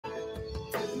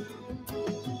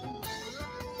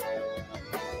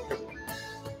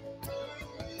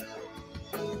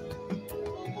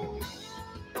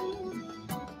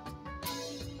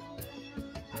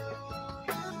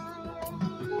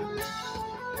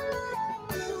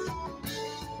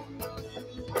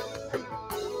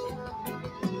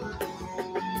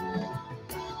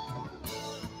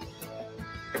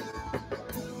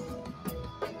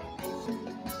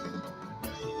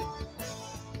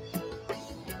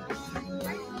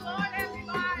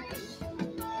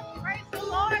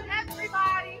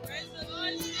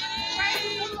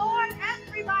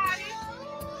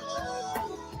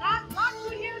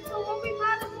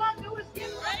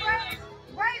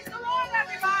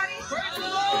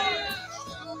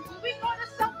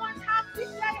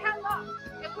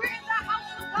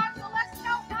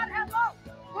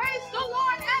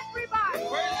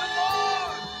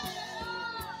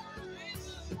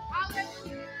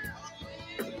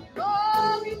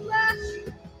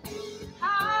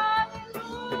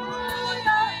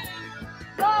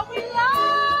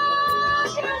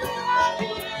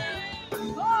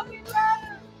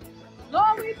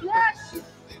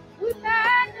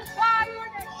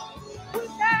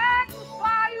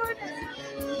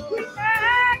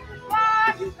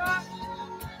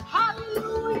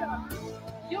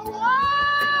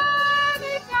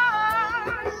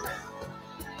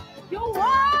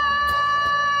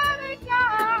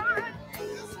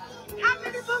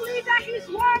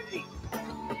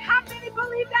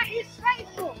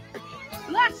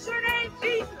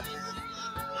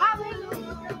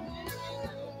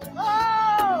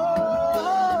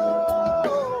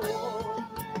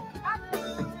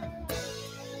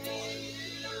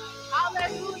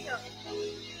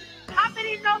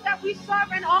we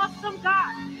serve an awesome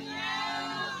God?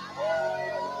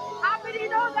 How many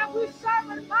know that we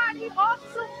serve a mighty,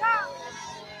 awesome God?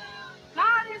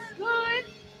 God is good,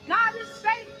 God is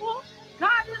faithful,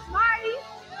 God is mighty,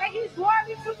 and He's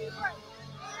worthy to be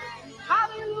praised.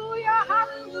 Hallelujah,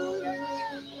 hallelujah.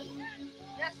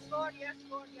 Yes, Lord, yes,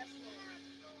 Lord, yes,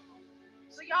 Lord.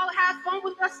 So y'all have fun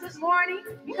with us this morning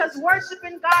because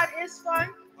worshiping God is fun.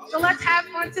 So let's have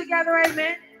fun together,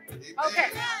 amen. Okay.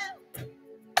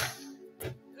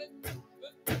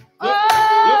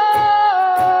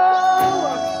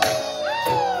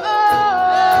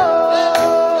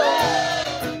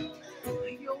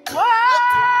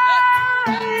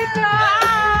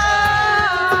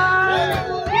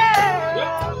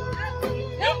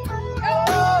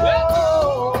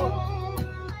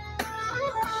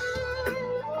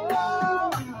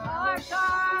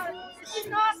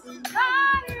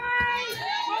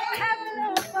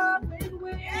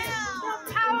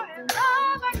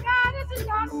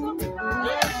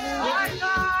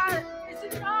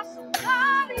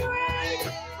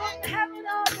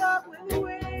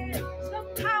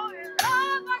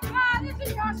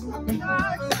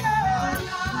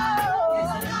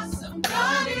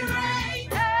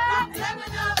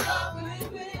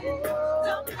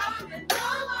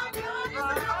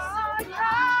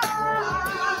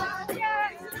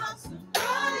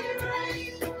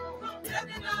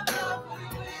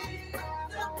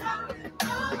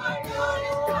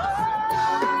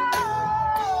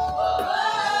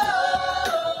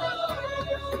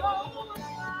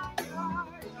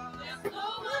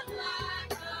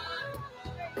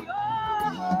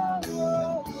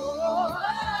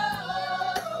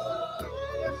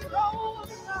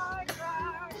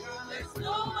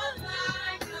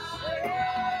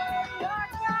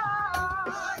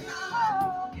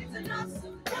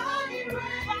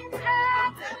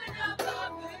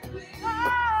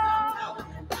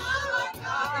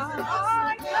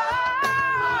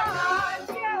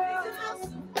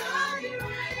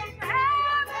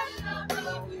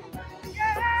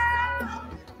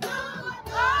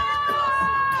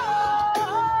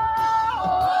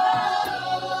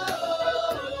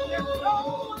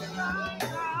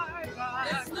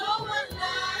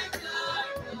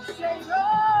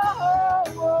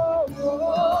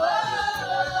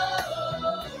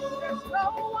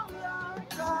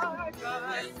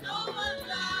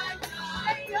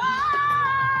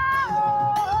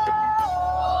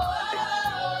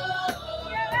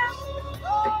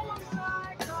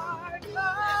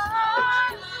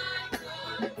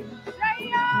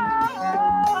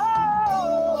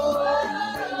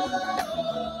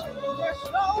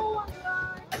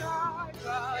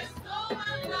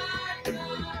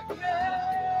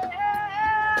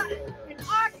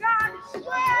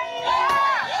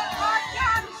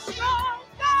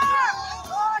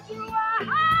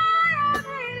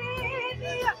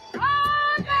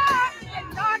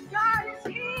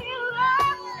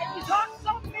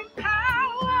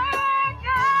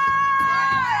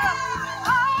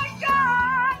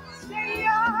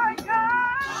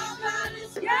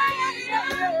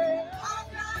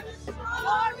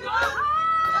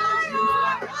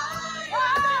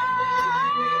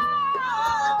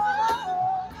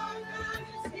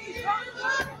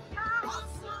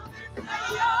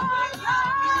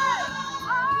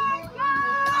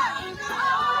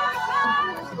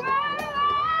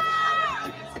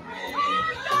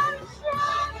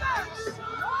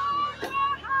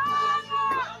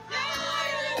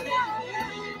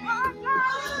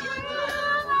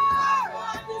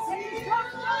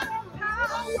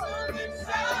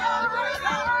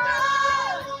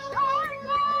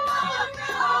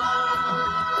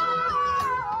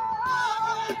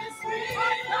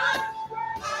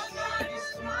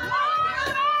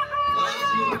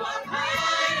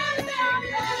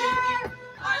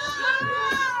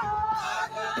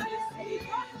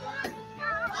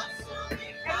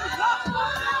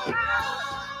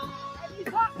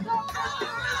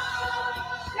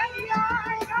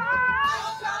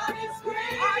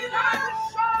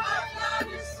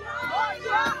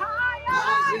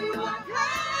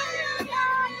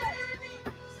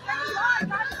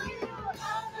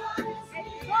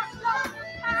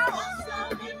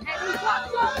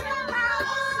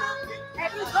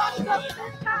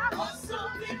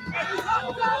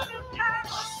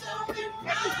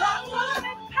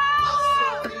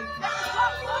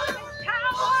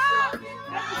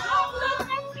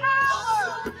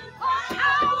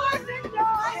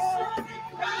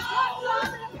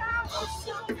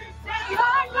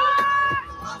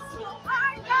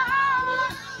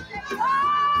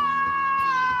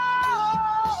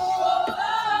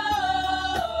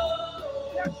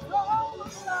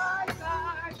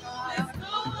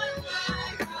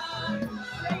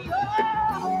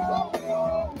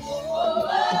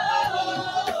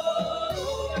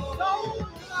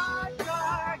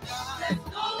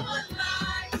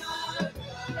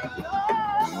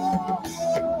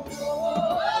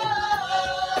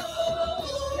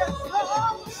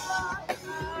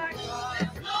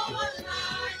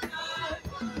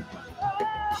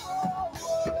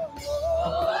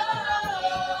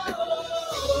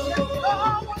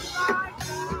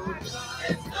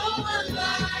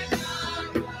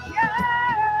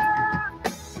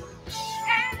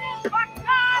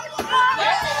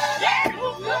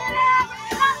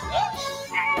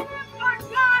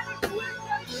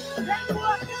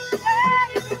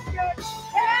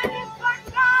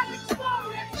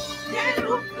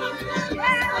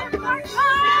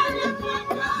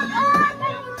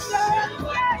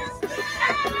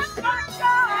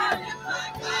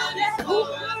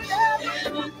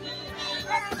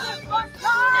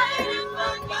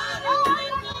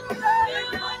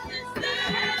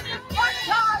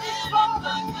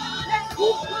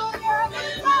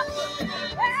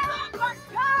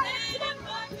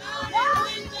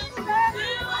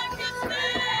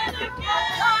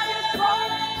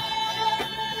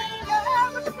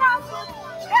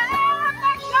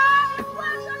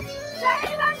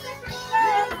 say like they can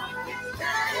say.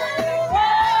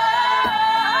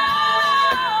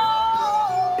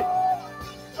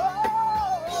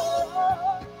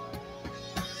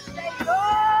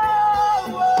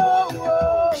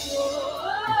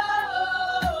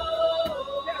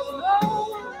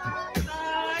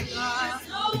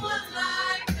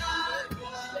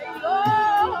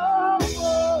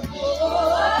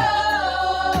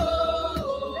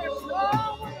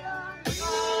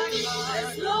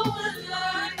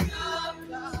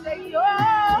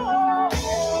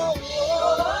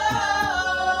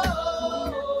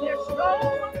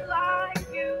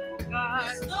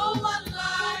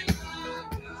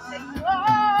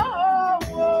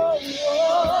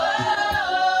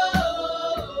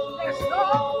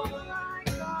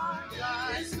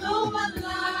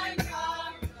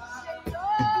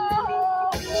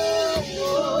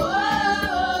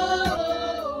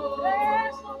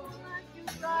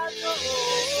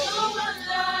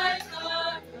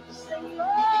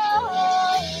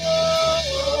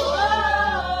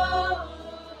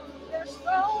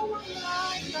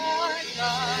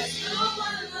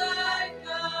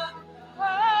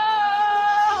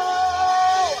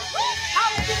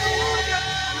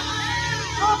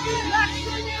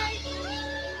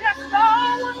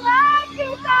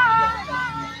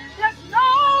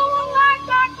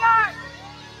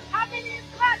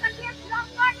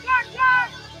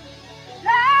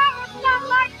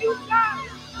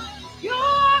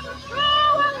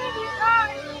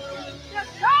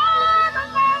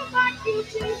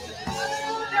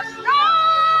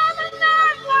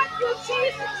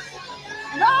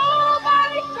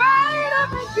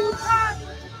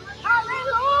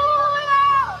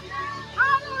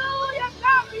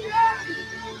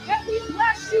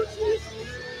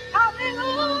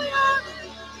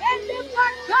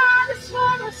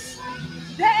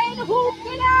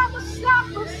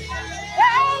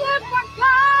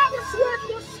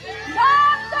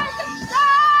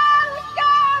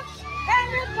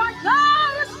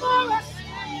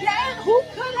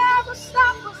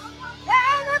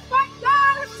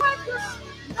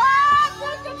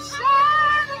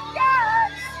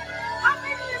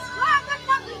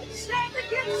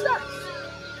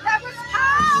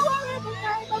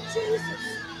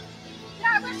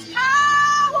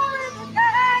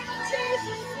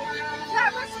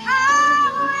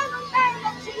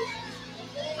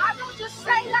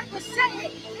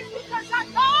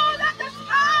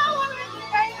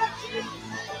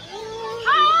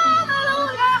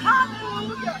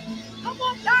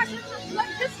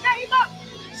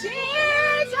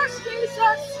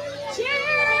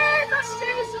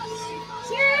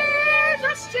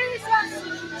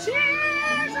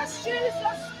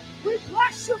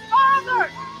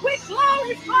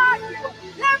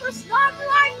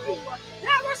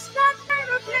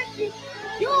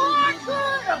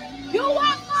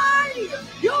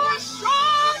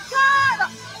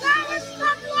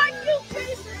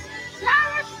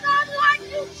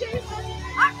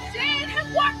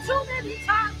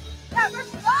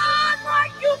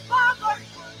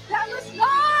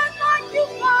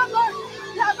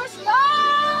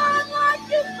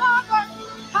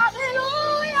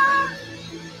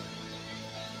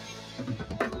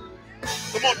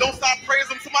 Come on, don't stop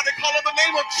praising. Somebody call on the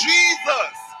name of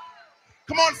Jesus.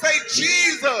 Come on, say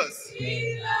Jesus.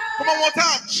 Come on, one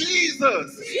time,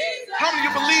 Jesus. How many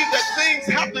of you believe that things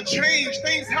have to change,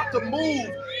 things have to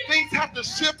move, things have to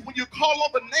shift when you call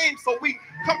on the name? So we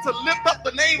come to lift up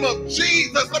the name of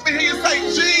Jesus. Let me hear you say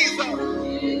Jesus.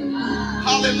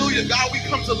 Hallelujah. God, we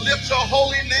come to lift your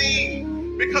holy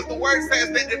name because the word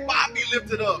says that if I be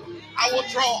lifted up, I will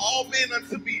draw all men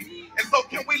unto me. And so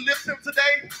can we lift him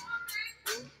today?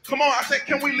 Come on, I said,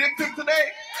 can we lift him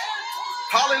today?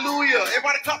 Hallelujah.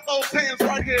 Everybody clap those hands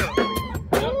right here.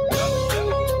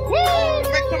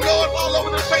 Woo! Make some noise all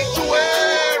over the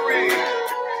sanctuary.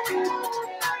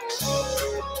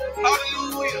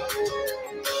 Hallelujah.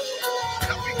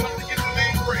 Now we come to give the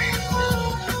name praise.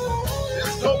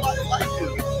 There's nobody like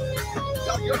you.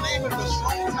 God, your name is a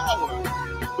strong tower.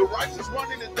 The righteous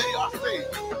run in and they are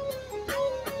saved.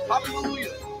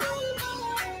 Hallelujah.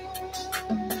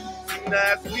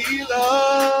 As we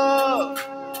love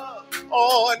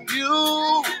on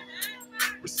you,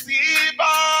 receive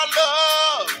our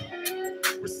love,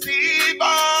 receive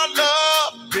our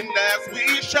love, and as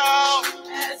we shout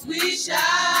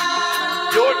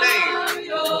your name,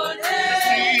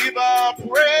 receive our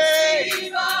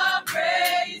praise,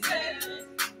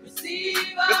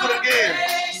 listen again,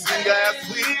 sing as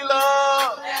we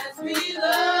love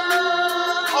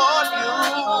on you,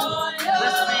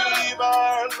 receive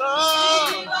our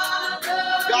love.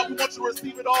 God, we want you to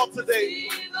receive it all today.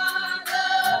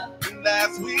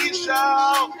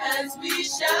 shout. As we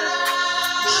shout.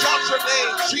 Shout your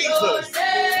name, Jesus.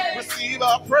 Receive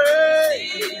our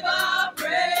praise. Receive our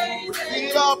praise.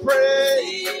 Receive our praise.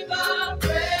 Receive our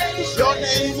praise. Your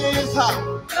name is high.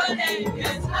 Your name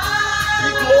is high. Be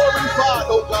glorified,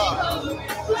 oh God.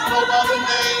 There's no other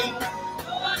name.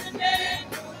 No other name.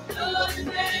 No other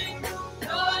name.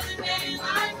 No other name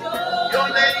like yours. Your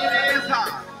name is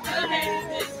high. Your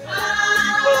name is Be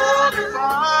high.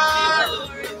 glorified.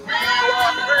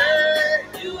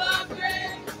 You are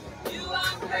great. You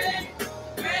are great.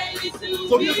 Greatly to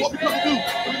So here's what we come to do.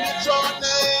 We lift your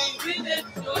name. We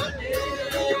lift your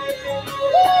name.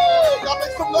 Woo! God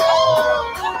make some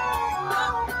noise.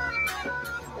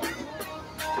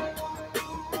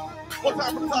 One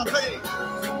time for the top page.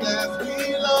 As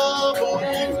we love on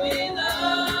you.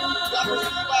 God,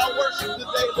 receive our worship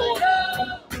today, Lord.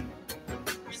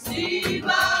 Receive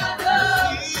our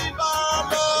love. Receive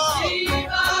our love. Receive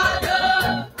our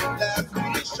love. As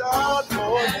we shout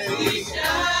your As we name.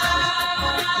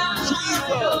 shout Jesus.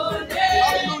 your name.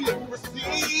 Hallelujah.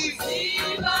 Receive.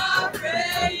 Receive our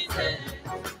praises.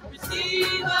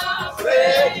 Receive our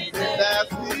Praise. praises.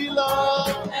 As we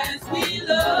love As we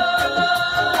love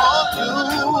on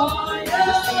you. on you.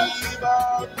 Receive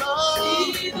our love.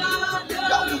 Receive our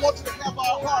God, love. we want you to have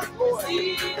our heart, Lord,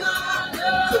 Receive our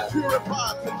to love.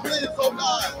 purify, to cleanse, oh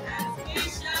God. As we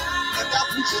shout. And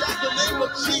as we shout the name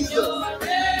of Jesus, Your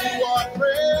name. you are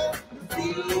prayer.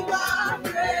 Receive our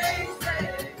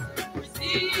praises.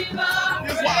 Receive our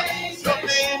Here's why. praises. Your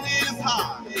name is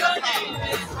high. Your name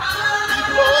is Be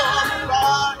high.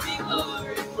 glorified. Be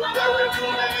For there is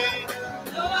no glorified. name.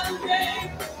 No other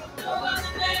name. No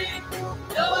other name.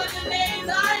 No other name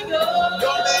like yours.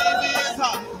 Your name is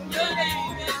high. Your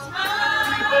name is Be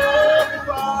high.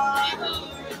 glorified. Be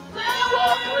You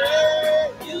are glorified.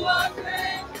 great. You are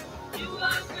great. You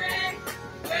are great.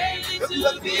 Greatly Let's to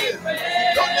let it be in.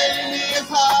 praised. Your name is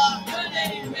high. Your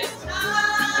name is Be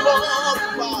high.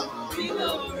 glorified. Be No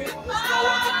other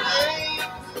glorified. name.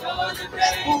 No other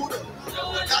Not name. Buddha.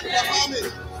 No Not other name.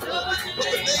 Muhammad. No other But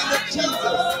the name name of like Jesus.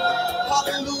 yours.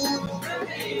 Hallelujah. Your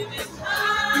name is Be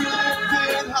high.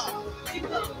 lifted high. Be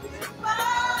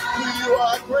glorified. You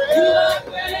are You great. are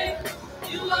great.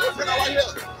 You are Let's get out right great.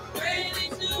 here. Greatly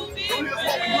to be So here's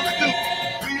what we want to do.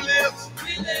 praised. We live.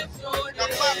 We lift your Now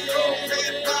clap your hands,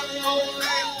 name. clap your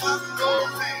hands, clap your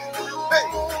hands. Hey.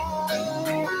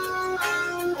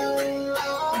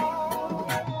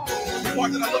 The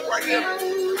part that I look right here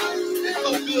is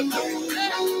so good to me.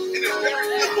 And it's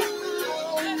very simple.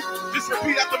 Just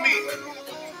repeat after me.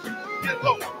 Here it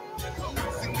goes.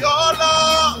 Sing your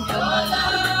love. Your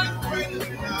love Is greater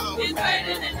than now. is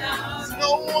greater than ours. There's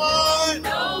no one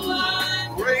No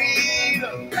one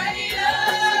greater.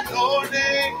 greater. Your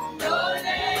name Your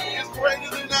name is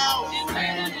greater than ours. is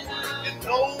greater than ours. And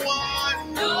no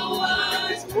one No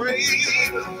one is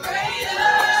greater.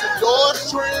 greater. Your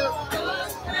strength Your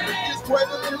strength is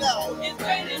greater than ours. is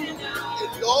greater than ours.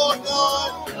 And your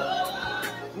God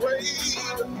Your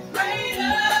greater.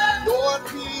 greater. Your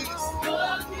peace.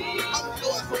 Your peace I'm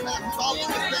sure it surpasses all is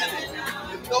greater understanding. than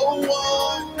ours. And no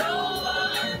one No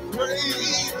one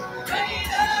greater.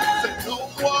 greater. No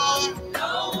one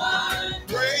No one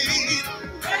greater.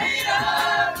 greater.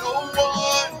 No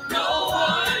one No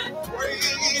one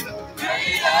greater.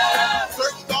 greater.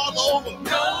 Searched all over.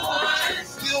 No one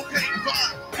Still can't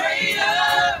find. greater.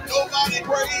 Nobody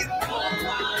greater. No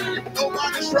one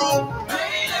Nobody strong.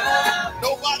 greater.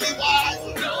 Nobody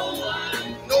wise. No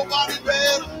one Nobody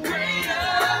better. greater.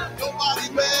 Nobody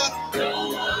better. No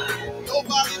one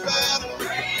Nobody better.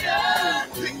 greater.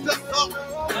 Picked us up.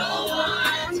 No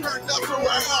one Turned us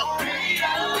around.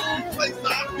 greater. Placed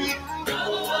our feet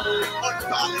No one on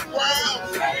solid ground.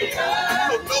 greater.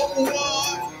 So no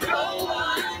one No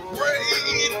one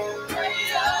greater.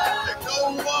 greater. And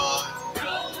no one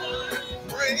No one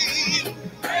greater.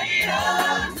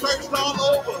 greater. Searched all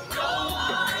over. No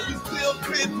one We still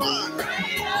can't find.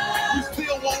 greater. We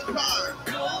still won't find.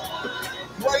 No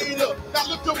one Greater. Now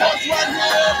lift your voice right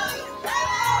here.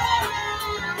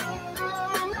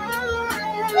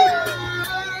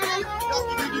 God,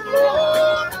 we give you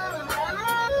glory.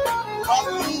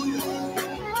 Hallelujah.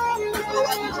 Is it all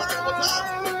right to turn it one time?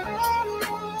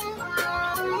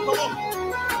 Come on.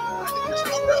 I can catch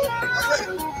my breath. I'm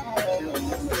ready.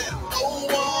 No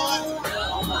one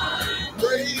No one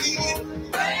greater.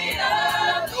 greater.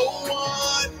 No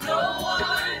one No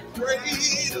one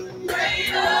greater.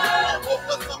 greater. I woke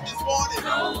us up this morning.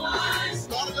 No one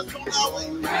Started us on our way.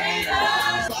 greater.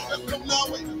 Started us on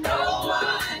our way. No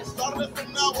one Started us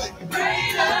on our way.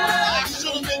 greater. I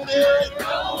should have been dead.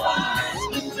 No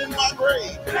one Sleeping in my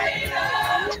grave. greater.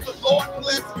 But the Lord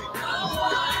blessed me. No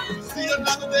one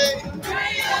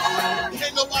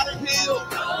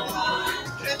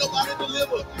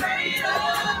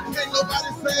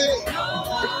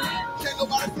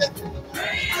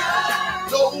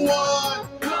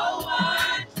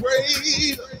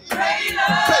greater.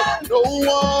 Say, no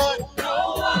one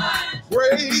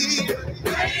greater.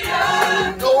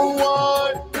 No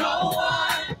one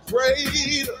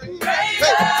greater.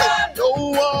 Say, no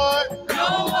one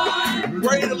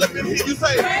greater. Let me hear you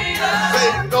say,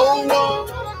 no one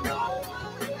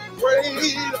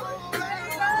greater.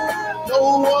 No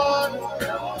one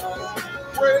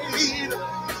greater.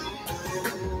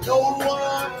 No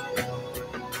one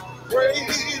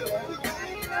greater.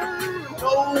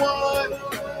 No one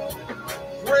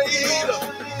greater.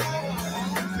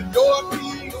 Your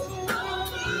peace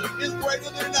is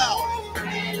greater than ours.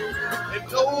 And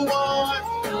no one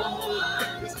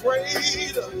is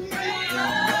greater.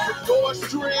 Your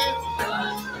strength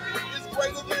is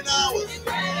greater than ours.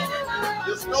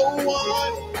 There's no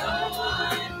one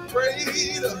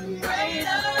greater.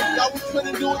 God, we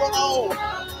couldn't do it on our own.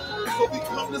 So we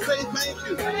come to say thank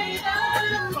you. We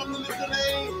come to lift your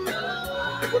name.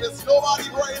 But there's nobody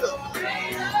greater.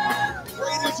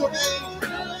 Great is your name.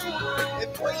 And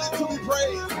greatly to be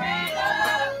praised.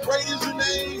 Great is your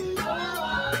name.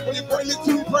 And greatly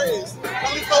to be praised.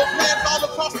 Now lift those hands all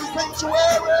across the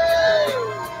sanctuary.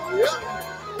 Yeah.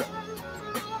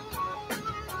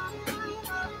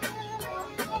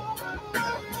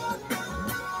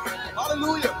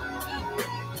 Hallelujah.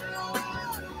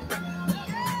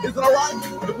 Is it all right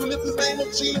if we lift the name of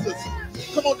Jesus?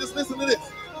 Come on, just listen to this.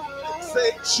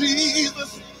 Say,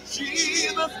 Jesus,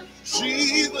 Jesus,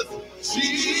 Jesus,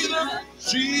 Jesus,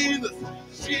 Jesus,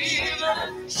 Jesus,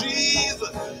 Jesus,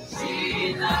 Jesus,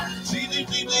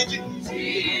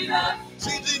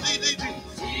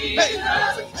 hey,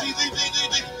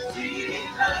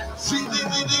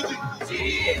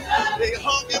 they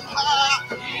hung him high,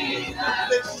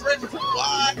 they stretched him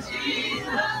wide, he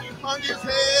hung his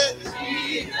head,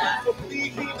 for me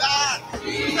he died.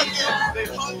 They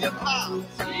hung him high,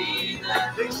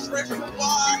 they stretched him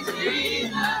wide, he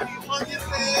hung his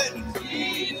head,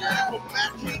 for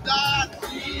Mac he died.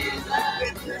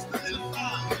 They pierced him in his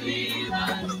side,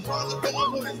 put a crown of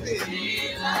thorns on his head,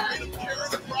 made him carry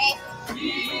the cross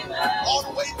all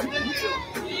the way to the hill.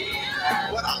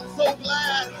 But I'm so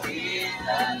glad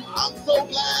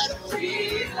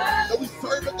that we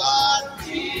serve a God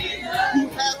who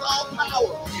has all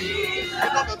power.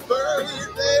 And on the third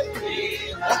day,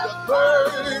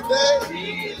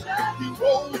 he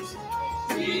rose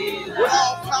with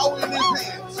all power in his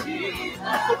hands.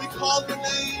 So we call your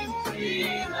name.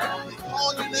 We call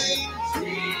your name.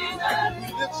 We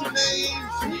lift your name.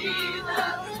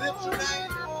 We lift your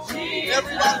name.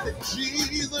 Everybody say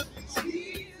Jesus.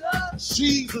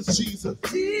 Jesus, Jesus.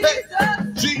 Hey,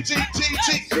 G, G, G, G.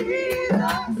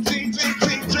 G, G, G,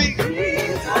 G.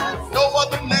 No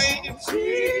other name.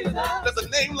 There's a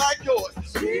name like yours.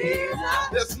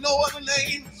 There's no other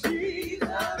name.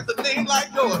 There's a name like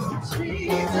yours.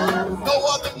 No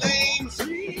other name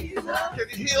can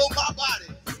heal my body.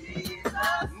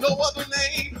 No other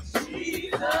name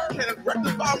can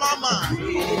rectify my mind.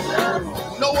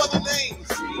 No other name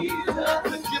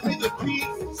can give me the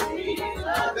peace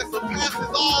that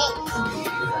surpasses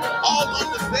all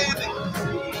understanding.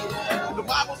 The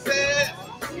Bible says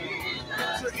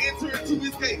to enter into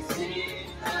his gates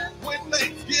with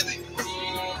thanksgiving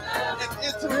and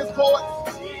enter his courts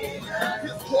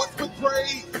with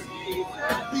praise.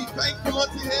 Be thankful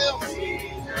unto him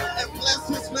and bless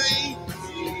his name.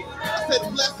 I said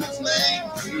bless his name,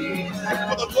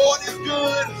 for the Lord is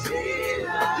good.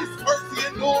 His mercy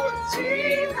endures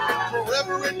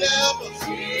forever and ever.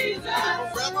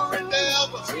 Forever and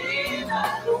ever.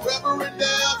 Forever and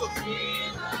ever.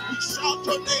 We shout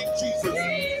your name, Jesus.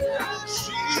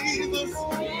 Jesus.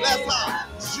 Last time.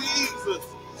 Jesus.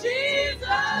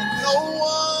 No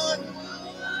one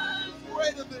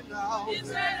greater than now.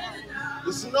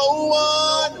 There's no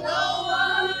one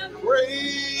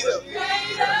greater.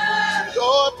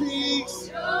 Your peace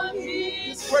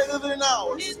is greater than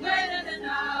ours.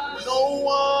 No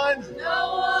one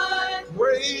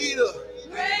greater.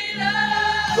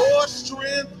 Your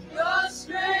strength.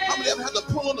 How many ever had to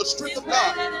pull on the strength of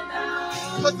God?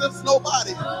 Because there's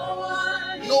nobody.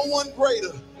 No one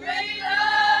greater.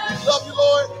 We love you,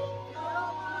 Lord.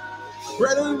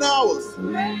 Greater than ours.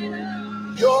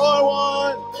 You're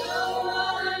one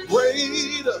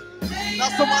greater. Now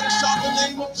somebody shout the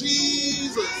name of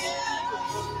Jesus.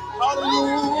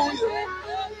 Hallelujah.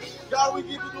 God, we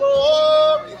give you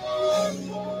glory.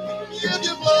 We give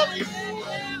you glory.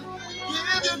 We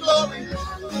give you glory.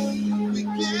 We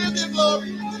give you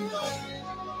glory.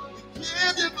 We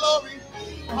give you glory.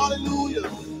 Hallelujah.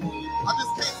 I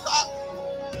just can't stop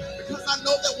because I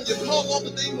know that when you call on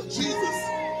the name of Jesus,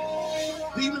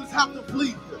 demons have to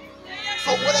flee.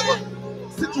 So whatever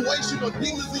situation or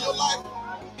demons in your life,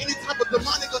 any type of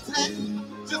demonic attack,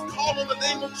 just call on the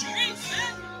name of Jesus.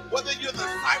 Whether you're in the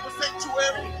cyber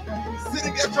sanctuary,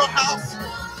 sitting at your house,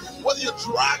 whether you're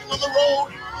driving on the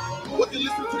road, whether you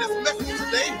listen to this message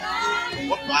today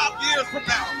or 5 years from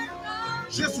now,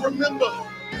 just remember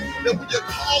that when you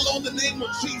call on the name of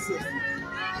Jesus,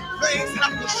 things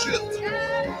have to shift,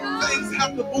 things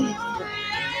have to move,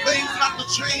 things have to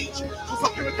change. So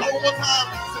some people call one more time,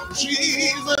 say,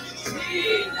 Jesus,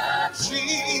 Jesus,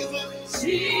 Jesus,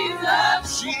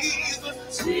 Jesus,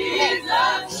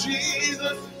 Jesus, Jesus,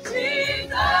 Jesus.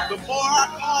 The more I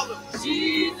call him,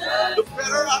 Jesus, the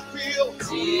better I feel.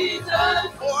 Jesus, the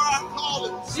more I call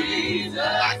him, Jesus,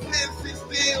 I can't sit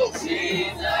still.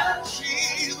 Jesus,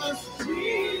 Jesus,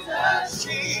 Jesus,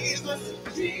 Jesus,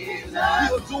 Jesus.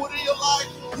 He'll do it in your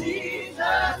life.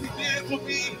 Jesus, he did for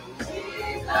me.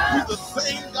 He's the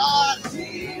same God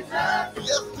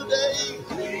yesterday.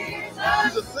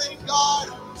 He's the same God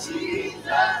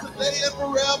today and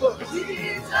forever.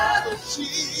 So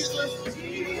Jesus,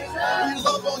 we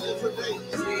love on you today.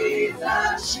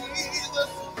 Jesus,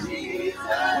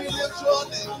 we lift your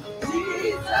name.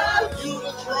 For you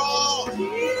to draw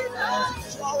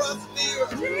us near,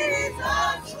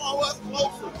 draw us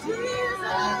closer.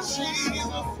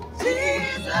 Jesus,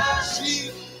 Jesus,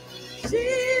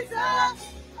 Jesus,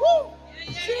 woo!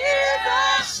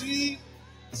 Jesus,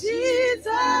 Jesus,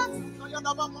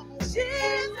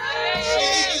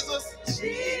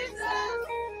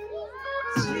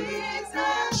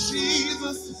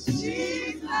 Jesus,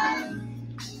 Jesus,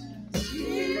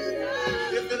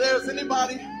 If there's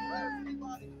anybody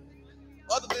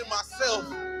other than myself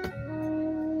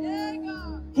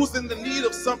who's in the need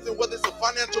of something, whether it's a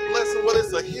financial blessing, whether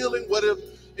it's a healing, whether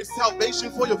it's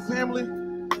salvation for your family,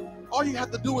 all you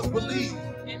have to do is believe.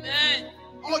 Amen.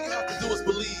 All you have to do is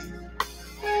believe.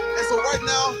 And so right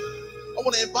now, I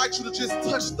want to invite you to just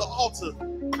touch the altar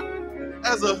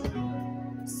as a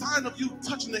sign of you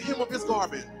touching the hem of his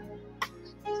garment.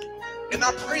 And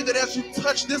I pray that as you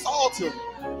touch this altar,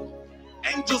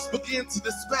 angels begin to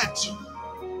dispatch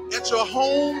at your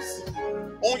homes,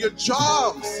 on your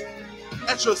jobs,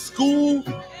 at your school,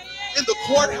 in the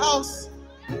courthouse,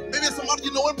 maybe it's somebody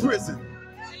you know in prison.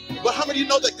 But how many of you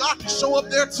know that God can show up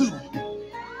there too?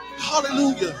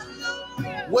 Hallelujah.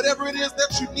 Whatever it is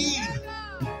that you need,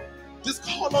 just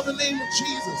call on the name of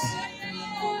Jesus.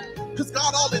 Because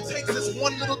God, all it takes is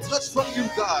one little touch from you,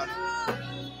 God.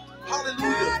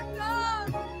 Hallelujah.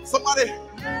 Somebody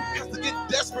has to get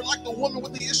desperate like the woman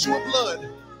with the issue of blood.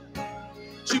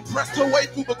 She pressed her way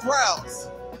through the crowds.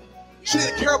 She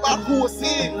didn't care about who was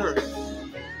seeing her.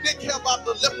 Didn't care about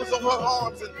the lepers on her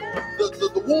arms and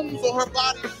the wounds on her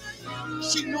body.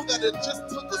 She knew that it just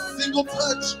took a single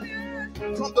touch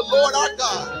from the Lord our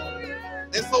God.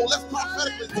 And so let's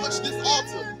prophetically touch this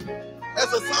altar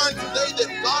as a sign today that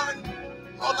God,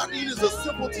 all I need is a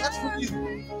simple touch from you.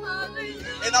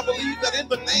 And I believe that in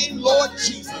the name Lord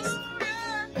Jesus,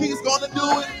 he's going to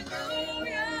do it.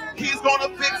 He's going to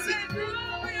fix it.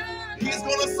 He's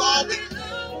going to solve it.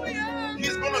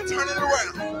 He's going to turn it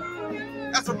around.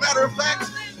 As a matter of fact,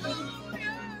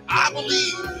 I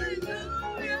believe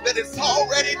that it's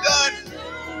already done.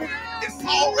 It's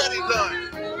already done.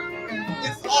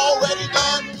 It's already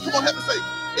done. Come on, have to say,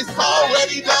 it's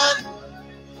already done.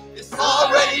 It's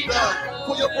already done.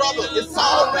 For your brother, it's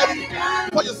already done.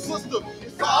 For your sister,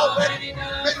 it's already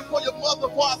done. Maybe for your mother,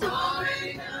 father,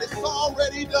 it's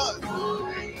already done.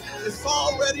 It's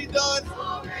already done.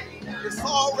 It's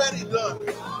already done.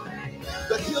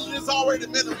 The healing is already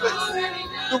manifest.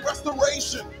 The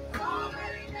restoration,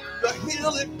 the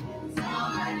healing,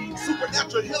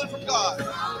 supernatural healing from God.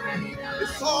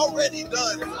 It's already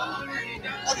done.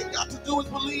 All you got to do is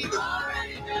believe it.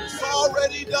 It's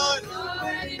already done.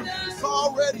 It's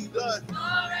already done.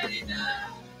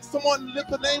 Someone lift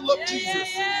the name of Jesus.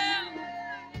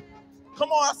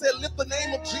 Come on, I said lift the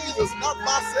name of Jesus, not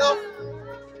myself.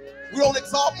 We don't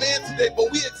exalt man today, but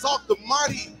we exalt the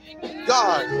mighty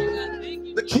God,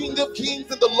 the King of Kings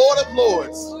and the Lord of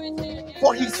Lords.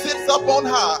 For he sits up on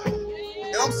high.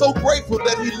 And I'm so grateful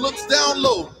that he looks down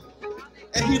low.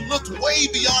 And he looked way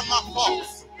beyond my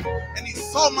faults. And he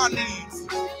saw my needs.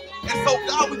 And so,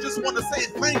 God, we just want to say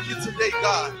thank you today,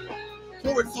 God,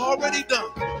 for it's already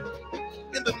done.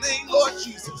 In the name, Lord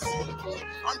Jesus.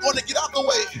 I'm going to get out the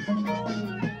way.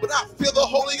 But I feel the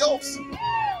Holy Ghost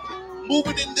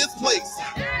moving in this place.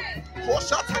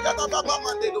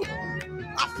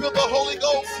 I feel the Holy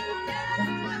Ghost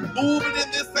moving in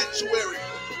this sanctuary.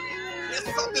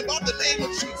 There's something about the name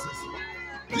of Jesus.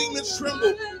 Demons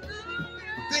tremble.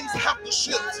 Things have to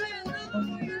shift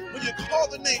when you call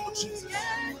the name of Jesus.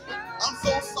 I'm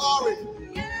so sorry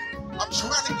I'm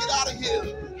trying to get out of here.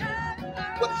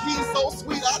 But he's so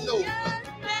sweet, I know.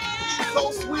 He's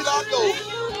so sweet, I know.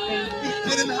 He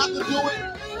didn't have to do it,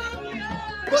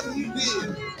 but he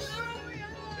did.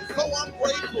 And so I'm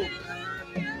grateful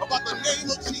about the name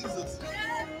of Jesus.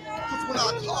 Because when I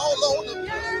call on him,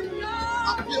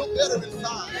 I feel better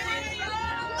inside.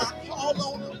 When I call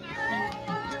on him,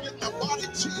 he gives my body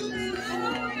chills.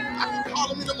 I can call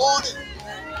him in the morning.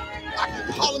 I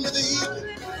can call him in the evening.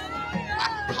 I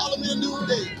can call him in the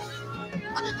noonday.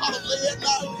 I can call him late at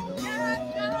night.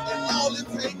 And all it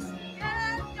takes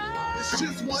is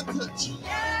just one touch.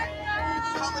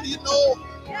 How many of you know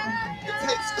it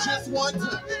takes just one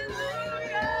touch?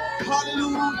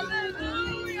 Hallelujah.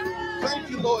 Thank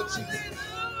you, Lord Jesus.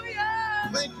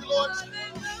 Thank you, Lord Jesus.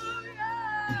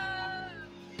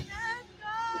 Yes,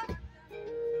 God.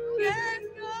 Yes,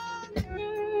 God.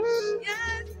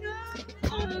 Yes, God.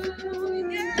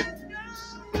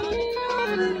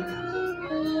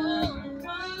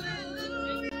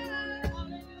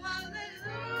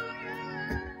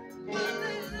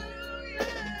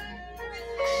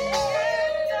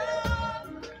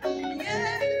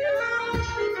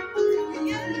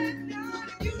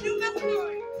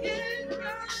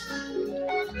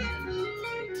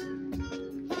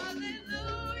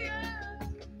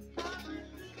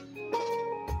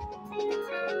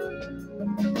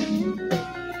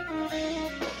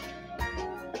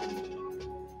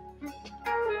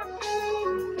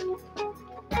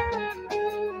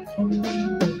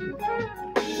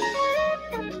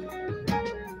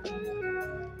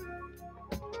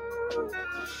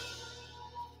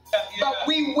 But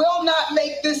we will not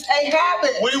make this a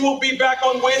habit. We will be back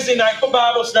on Wednesday night for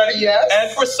Bible study. Yes.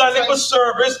 And for Sunday for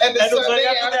service. And the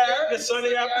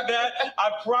Sunday after that.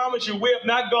 I promise you, we have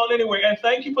not gone anywhere. And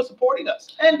thank you for supporting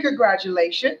us. And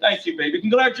congratulations. Thank you, baby.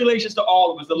 Congratulations to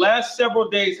all of us. The last several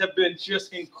days have been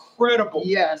just incredible.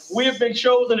 Yes. We have been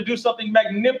chosen to do something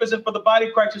magnificent for the body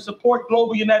of Christ to support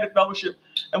Global United Fellowship.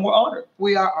 And we're honored.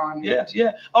 We are honored. Yes,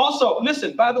 yeah. Also,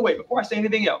 listen, by the way, before I say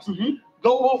anything else,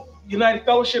 Global United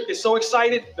Fellowship is so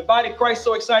excited. The body of Christ is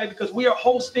so excited because we are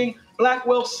hosting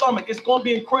Blackwell Summit. It's going to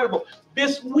be incredible.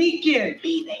 This weekend,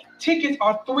 be there. Tickets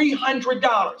are $300.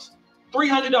 $300.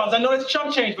 I know it's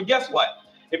chump change, but guess what?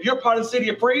 If you're part of the City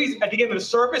of Praise at the end of the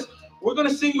service, we're going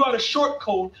to send you out a short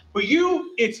code. For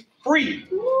you, it's free.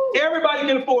 Everybody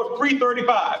can afford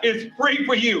 $335. It's free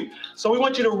for you. So we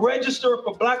want you to register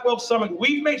for Blackwell Summit.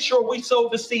 We've made sure we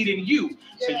sowed the seed in you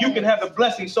so you can have the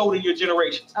blessing sowed in your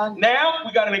generations. Now,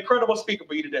 we got an incredible speaker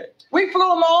for you today. We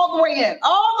flew him all the way in.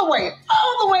 All the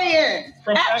way in.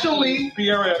 From actually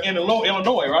Peoria in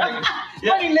Illinois, right?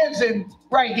 But he lives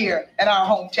right here in our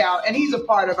hometown, and he's a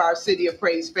part of our City of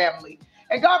Praise family.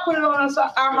 And God put it on us,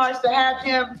 our hearts to have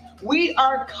him. We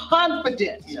are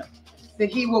confident that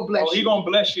he will bless you. He's going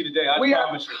to bless you today. We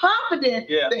are confident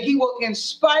that he will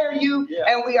inspire you.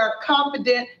 And we are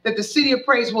confident that the City of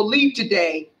Praise will leave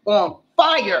today on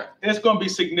fire. It's going to be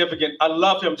significant. I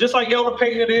love him. Just like Elder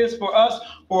Payton it is for us,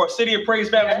 for City of Praise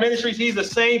Family Ministries, he's the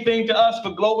same thing to us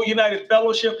for Global United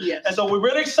Fellowship. And so we're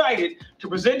really excited to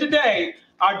present today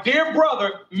our dear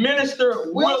brother,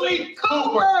 Minister Willie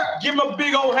Cooper. Give him a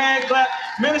big old hand clap.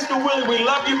 Minister Willie, we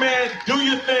love you, man. Do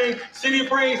your thing. City of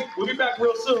Praise, we'll be back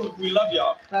real soon. We love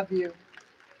y'all. Love you.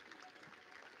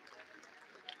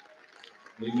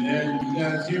 Amen. You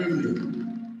guys hear me?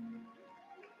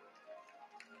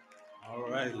 All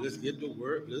right, let's get to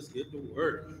work. Let's get to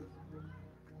work.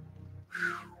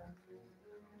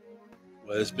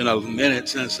 Well, it's been a minute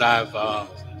since I've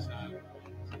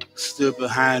stood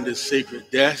behind this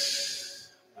sacred desk.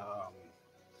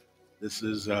 This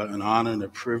is an honor and a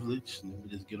privilege. Let me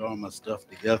just get all my stuff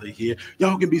together here.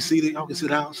 Y'all can be seated. Y'all can sit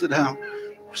down. Sit down.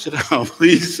 Sit down.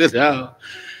 Please sit down.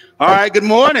 All right. Good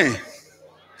morning.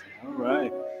 All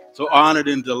right. So honored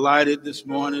and delighted this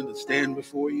morning to stand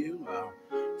before you.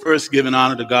 First, giving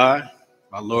honor to God,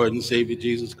 our Lord and Savior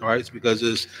Jesus Christ, because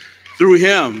it's through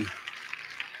him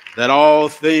that all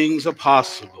things are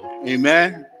possible.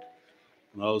 Amen.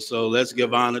 And also, let's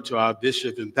give honor to our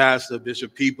bishop and pastor,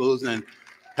 Bishop Peoples and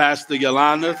Pastor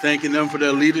Yolanda, thanking them for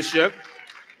their leadership,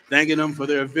 thanking them for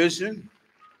their vision,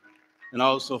 and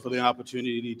also for the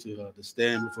opportunity to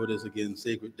stand before this, again,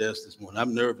 sacred desk this morning.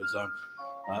 I'm nervous.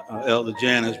 Elder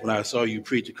Janice, when I saw you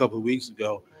preach a couple of weeks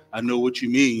ago, I know what you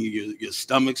mean. Your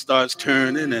stomach starts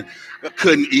turning, and I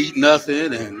couldn't eat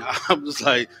nothing, and I was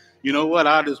like, you know what?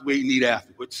 I'll just wait and eat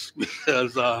afterwards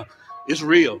because it's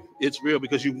real. It's real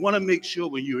because you want to make sure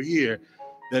when you're here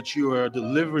that you are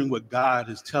delivering what God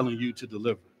is telling you to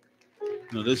deliver.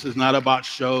 You know, this is not about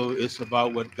show. It's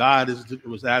about what God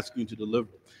was asking you to deliver.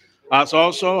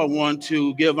 Also, I want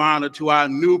to give honor to our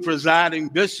new presiding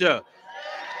bishop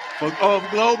of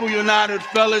Global United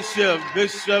Fellowship,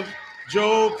 Bishop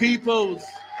Joe Peoples.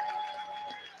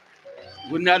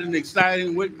 Wasn't that an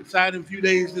exciting few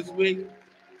days this week?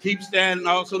 Keep standing.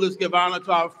 Also, let's give honor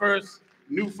to our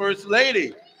new First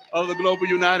Lady of the Global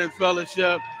United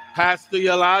Fellowship, Pastor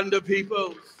Yolanda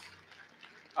Peoples.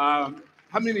 How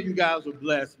many of you guys were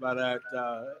blessed by that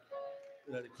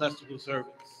ecclesiastical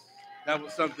service? That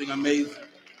was something amazing.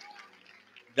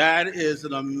 That is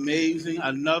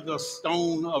another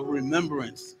stone of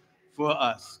remembrance for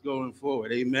us going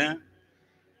forward. Amen.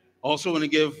 Also want to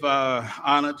give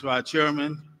honor to our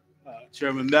chairman,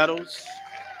 Chairman Meadows,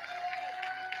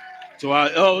 to our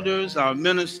elders, our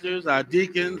ministers, our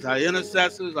deacons, our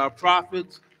intercessors, our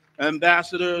prophets,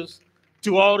 ambassadors,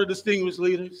 to all the distinguished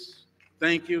leaders.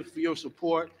 Thank you for your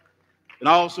support. And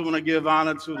I also want to give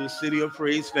honor to the City of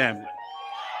Praise family.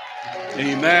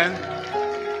 Amen.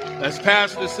 As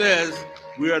Pastor says,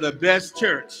 we are the best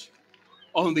church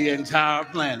on the entire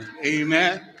planet.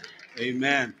 Amen.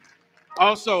 Amen.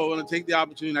 Also, I want to take the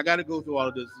opportunity. I got to go through all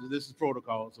of this. This is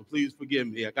protocol, so please forgive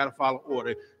me. I got to follow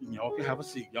order. Y'all can have a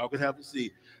seat. Y'all can have a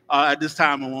seat. At this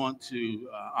time, I want to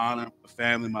honor my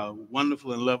family, my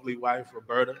wonderful and lovely wife,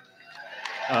 Roberta,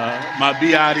 my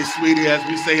B.I.D. sweetie, as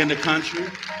we say in the country.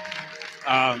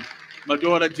 My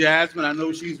daughter, Jasmine, I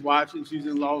know she's watching. She's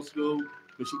in law school,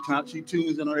 but she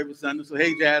tunes in on every Sunday. So,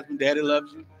 hey, Jasmine, Daddy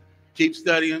loves you. Keep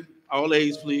studying. All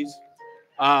A's, please.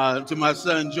 To my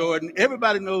son, Jordan.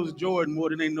 Everybody knows Jordan more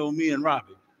than they know me and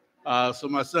Robbie. So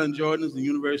my son, Jordan, is the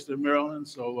University of Maryland.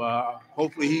 So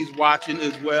hopefully he's watching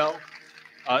as well.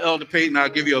 Elder Peyton, I'll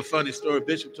give you a funny story.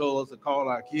 Bishop told us to call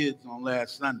our kids on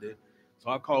last Sunday.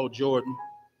 So I called Jordan.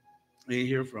 I didn't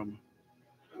hear from him.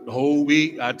 The whole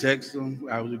week, I texted him.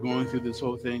 I was going through this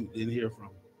whole thing. Didn't hear from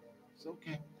him. It's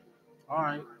okay. All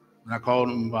right. And I called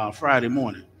him Friday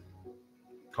morning.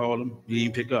 Called him. He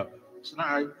didn't pick up. I said, all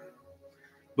right.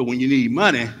 But when you need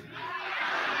money,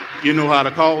 you know how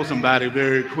to call somebody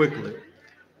very quickly.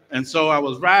 And so I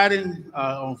was riding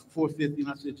on 450,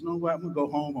 and I said, you know what? I'm going to go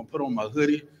home and put on my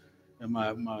hoodie and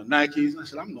my Nikes. And I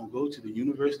said, I'm going to go to the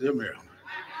University of Maryland.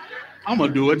 I'm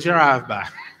going to do a drive-by.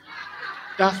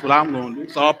 That's what I'm going to do.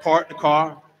 So I parked the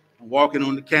car. I'm walking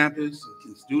on the campus.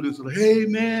 And students are like, hey,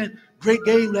 man, great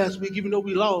game last week, even though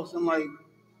we lost. I'm like,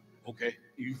 okay,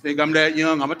 you think I'm that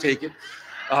young? I'm going to take it.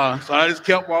 So I just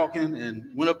kept walking and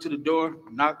went up to the door,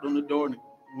 knocked on the door, and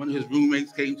one of his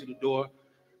roommates came to the door.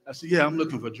 I said, yeah, I'm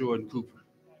looking for Jordan Cooper.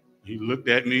 He looked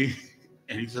at me,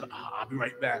 and he said, I'll be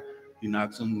right back. He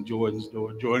knocks on Jordan's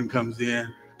door. Jordan comes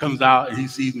out, and he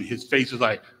sees me. His face is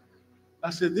like, I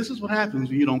said, this is what happens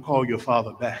when you don't call your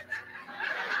father back.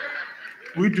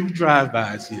 We do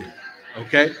drive-bys here,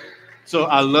 okay? So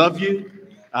I love you.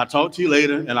 I'll talk to you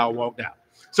later, and I'll walk out.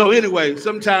 So anyway,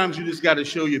 sometimes you just got to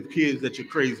show your kids that you're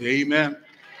crazy. Amen?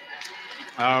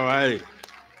 All right.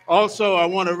 Also, I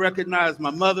want to recognize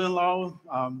my mother-in-law,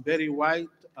 Betty White.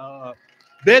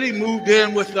 Betty moved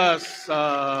in with us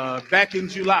back in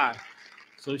July.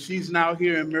 So she's now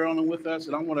here in Maryland with us.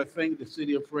 And I want to thank the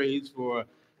City of Praise for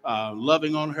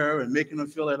loving on her and making her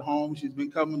feel at home. She's been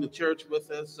coming to church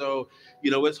with us. So,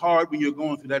 it's hard when you're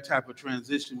going through that type of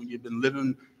transition, when you've been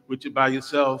living with you by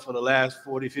yourself for the last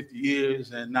 40, 50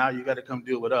 years, and now you got to come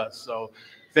deal with us. So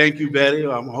thank you, Betty.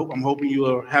 I'm hoping you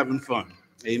are having fun.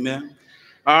 Amen.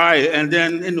 All right, and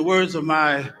then in the words of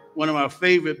one of my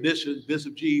favorite bishops,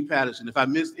 Bishop G. Patterson, if I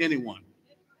missed anyone,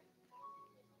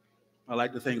 I'd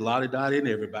like to thank Lottie Dottie and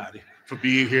everybody for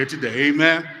being here today.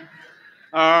 Amen.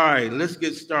 All right, let's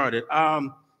get started.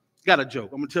 Got a joke.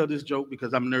 I'm going to tell this joke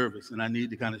because I'm nervous and I need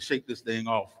to kind of shake this thing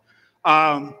off.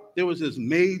 There was this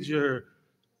major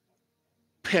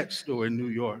pet store in New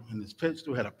York, and this pet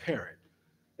store had a parrot.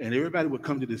 And everybody would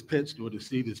come to this pet store to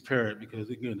see this parrot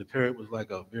because, again, the parrot was like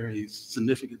a very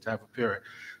significant type of parrot.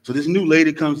 So this new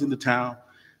lady comes into town.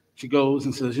 She goes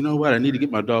and says, you know what? I need to get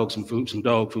my dog some food, some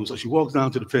dog food. So she walks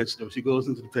down to the pet store. She goes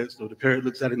into the pet store. The parrot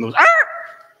looks at it and goes,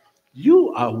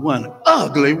 you are one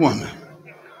ugly woman.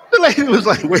 The lady was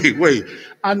like, wait.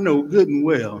 I know good and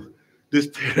well this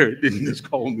parrot didn't just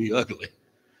call me ugly.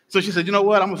 So she said, you know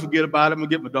what? I'm going to forget about it. I'm going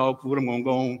to get my dog food. I'm going to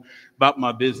go home about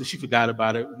my business. She forgot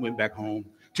about it, went back home.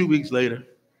 2 weeks later,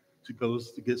 she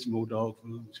goes to get some more dog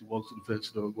food. She walks to the pet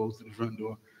store, goes to the front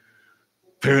door.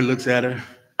 Parrot looks at her.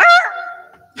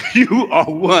 You are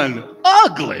one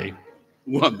ugly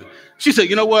woman. She said,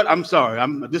 you know what? I'm sorry.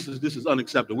 This is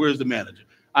unacceptable. Where's the manager?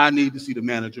 I need to see the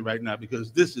manager right now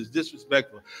because this is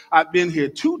disrespectful. I've been here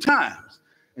 2 times,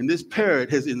 and this parrot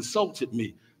has insulted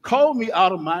me, called me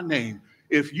out of my name.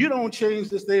 if you don't change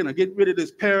this thing or get rid of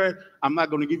this parrot, I'm not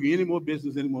going to give you any more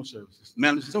business, any more services. The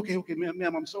manager says, okay,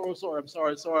 ma'am, I'm sorry.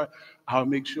 I'll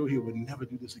make sure he would never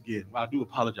do this again. Well, I do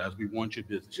apologize. We want your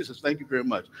business. She says, thank you very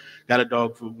much. Got a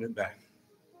dog food, went back.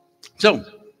 So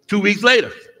 2 weeks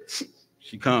later,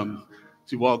 she comes.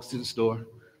 She walks to the store.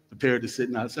 The parrot is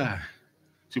sitting outside.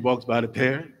 She walks by the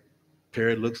parrot.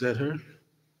 Parrot looks at her.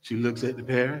 She looks at the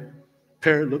parrot.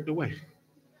 Parrot looked away.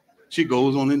 She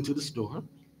goes on into the store,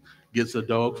 gets her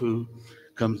dog food,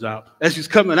 comes out. As she's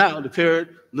coming out, the parrot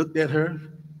looked at her.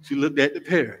 She looked at the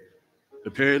parrot.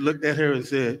 The parrot looked at her and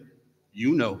said,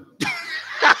 you know.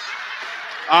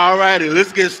 All righty,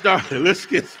 let's get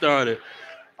started.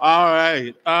 All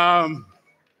right. I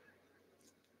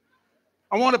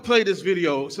want to play this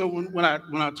video. So when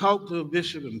I talked to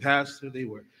Bishop and Pastor, they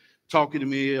were talking to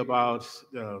me about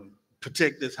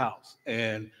Protect This House.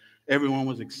 And everyone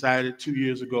was excited 2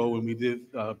 years ago when we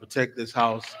did Protect This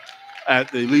House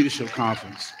at the leadership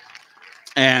conference.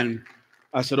 And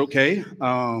I said, okay,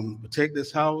 protect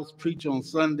this house, preach on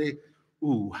Sunday.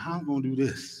 Ooh, how am I going to do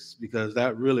this? Because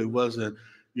that really wasn't,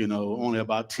 only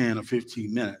about 10 or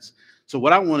 15 minutes. So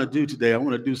what I want to do today, I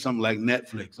want to do something like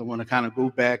Netflix. I want to kind of go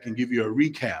back and give you a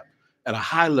recap at a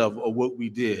high level of what we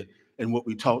did and what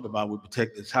we talked about with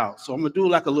Protect This House. So I'm going to do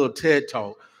like a little TED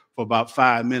Talk for about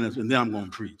 5 minutes, and then I'm going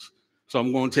to preach. So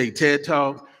I'm going to take TED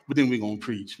Talk, but then we're going to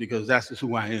preach because that's just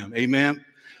who I am. Amen?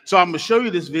 So I'm going to show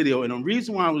you this video, and the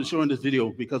reason why I was showing this video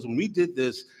because when we did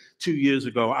this 2 years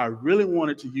ago, I really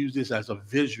wanted to use this as a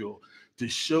visual to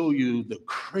show you the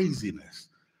craziness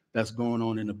that's going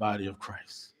on in the body of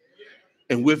Christ.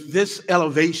 And with this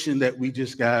elevation that we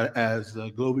just got as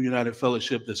the Global United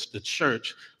Fellowship, the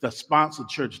church, the sponsored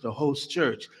church, the host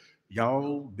church,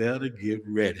 y'all better get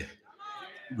ready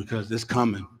because it's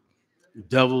coming.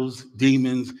 Devils,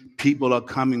 demons, people are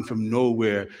coming from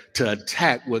nowhere to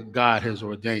attack what God has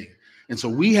ordained. And so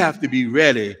we have to be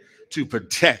ready to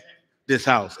protect this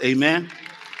house. Amen?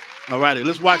 All righty,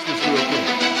 let's watch this real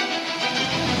quick.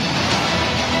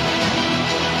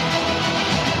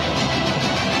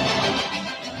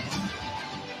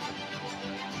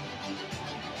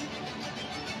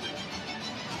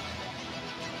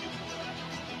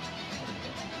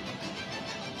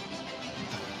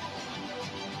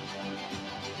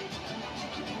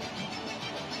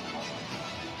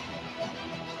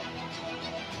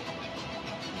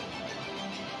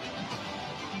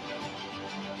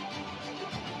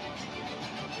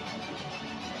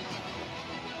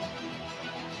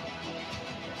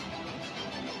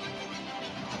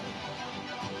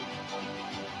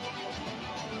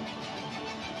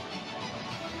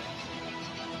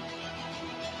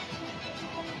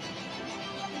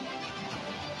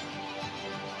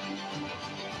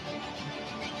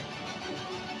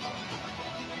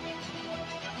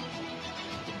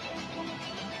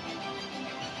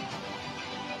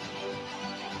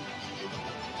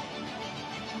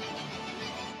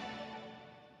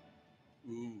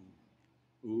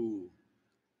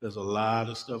 There's a lot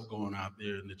of stuff going out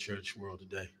there in the church world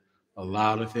today. A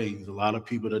lot of things, a lot of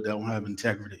people that don't have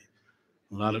integrity,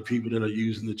 a lot of people that are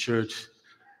using the church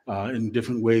in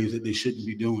different ways that they shouldn't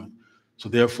be doing. So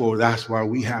therefore, that's why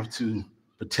we have to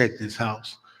protect this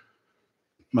house.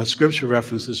 My scripture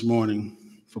reference this morning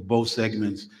for both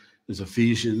segments is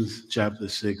Ephesians chapter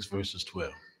 6, verses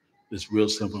 12. It's real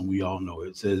simple, and we all know it.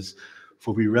 It says,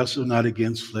 for we wrestle not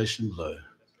against flesh and blood,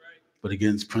 but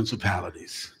against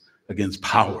principalities, against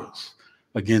powers,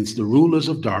 against the rulers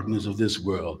of darkness of this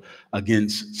world,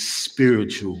 against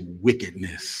spiritual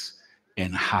wickedness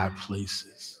in high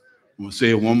places. I'm going to say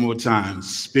it one more time,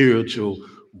 spiritual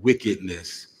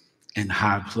wickedness in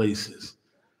high places.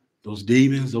 Those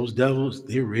demons, those devils,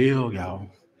 they're real, y'all.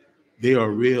 They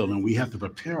are real, and we have to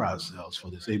prepare ourselves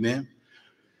for this. Amen?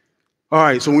 All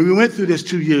right, so when we went through this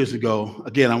 2 years ago,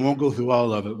 again, I won't go through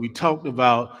all of it. We talked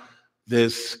about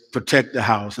this protect the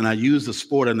house, and I used the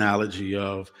sport analogy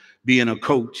of being a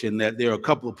coach and that there are a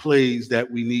couple of plays that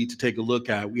we need to take a look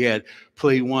at. We had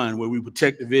play 1 where we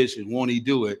protect the vision, won't he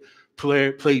do it?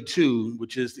 Play 2,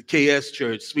 which is the KS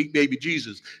Church, Sweet Baby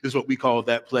Jesus is what we call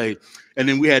that play. And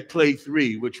then we had play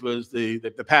 3, which was the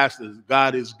pastors,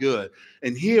 God is good.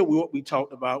 And here what we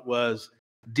talked about was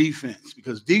defense,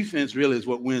 because defense really is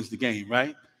what wins the game,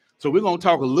 right? So we're going to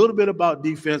talk a little bit about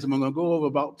defense, and I'm going to go over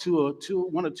about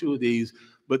one or two of these.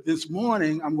 But this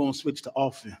morning, I'm going to switch to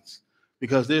offense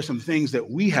because there's some things that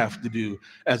we have to do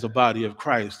as a body of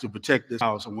Christ to protect this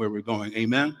house and where we're going.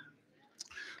 Amen?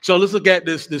 So let's look at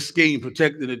this scheme,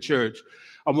 protecting the church.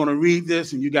 I want to read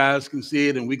this, and you guys can see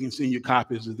it, and we can send you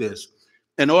copies of this.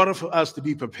 In order for us to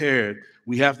be prepared,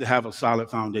 we have to have a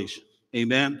solid foundation.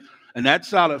 Amen? And that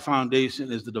solid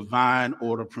foundation is the divine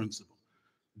order principle.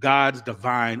 God's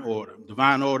divine order.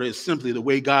 Divine order is simply the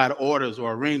way God orders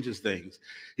or arranges things.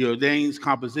 He ordains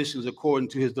compositions according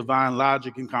to his divine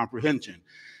logic and comprehension.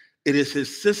 It is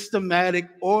his systematic,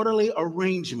 orderly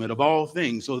arrangement of all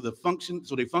things. So they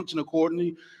function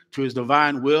accordingly to his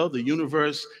divine will. The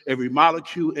universe, every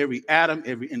molecule, every atom,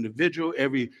 every individual,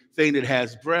 everything that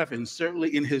has breath, and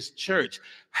certainly in his church,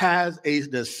 has a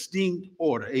distinct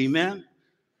order. Amen.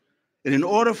 And in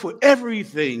order for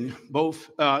everything,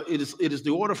 it is the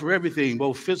order for everything,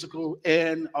 both physical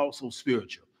and also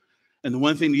spiritual. And the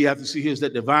one thing you have to see here is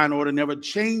that divine order never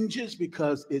changes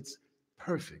because it's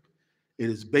perfect. It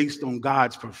is based on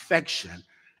God's perfection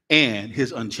and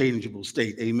his unchangeable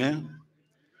state. Amen.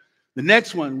 The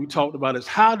next one we talked about is,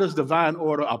 how does divine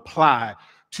order apply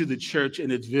to the church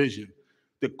and its vision?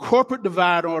 The corporate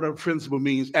divine order principle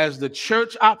means as the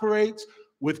church operates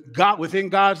within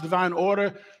God's divine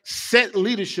order, set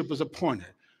leadership is appointed,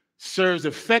 serves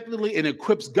effectively, and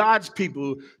equips God's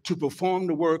people to perform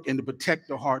the work and to protect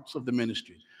the hearts of the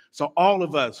ministry. So all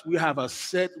of us, we have a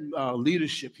set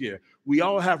leadership here. We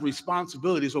all have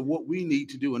responsibilities of what we need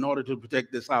to do in order to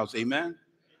protect this house. Amen?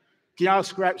 Could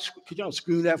y'all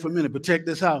scream that for a minute? Protect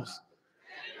this house.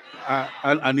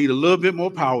 I need a little bit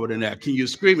more power than that. Can you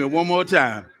scream it one more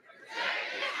time?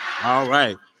 All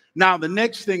right. Now, the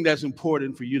next thing that's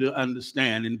important for you to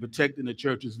understand in protecting the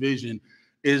church's vision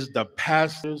is the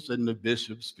pastor's and the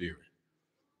bishop's spirit.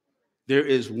 There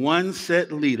is one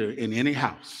set leader in any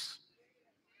house,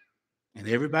 and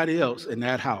everybody else in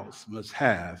that house must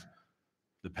have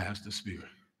the pastor's spirit.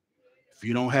 If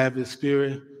you don't have his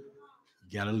spirit,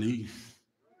 you got to leave.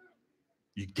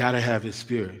 You got to have his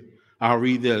spirit. I'll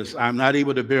read this. I'm not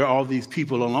able to bear all these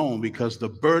people alone because the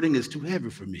burden is too heavy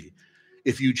for me.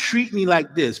 If you treat me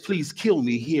like this, please kill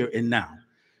me here and now.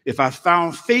 If I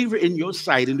found favor in your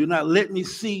sight, and do not let me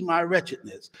see my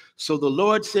wretchedness. So the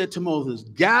Lord said to Moses,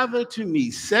 gather to me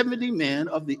 70 men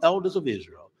of the elders of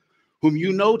Israel, whom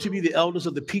you know to be the elders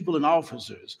of the people and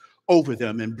officers over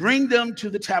them, and bring them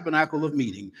to the tabernacle of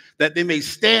meeting, that they may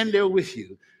stand there with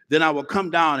you. Then I will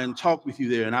come down and talk with you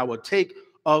there, and I will take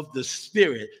of the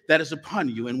spirit that is upon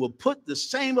you, and will put the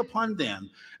same upon them,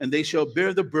 and they shall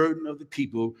bear the burden of the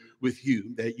people with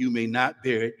you, that you may not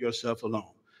bear it yourself alone.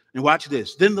 And watch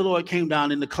this. Then the Lord came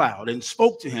down in the cloud and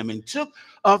spoke to him, and took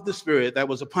of the spirit that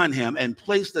was upon him, and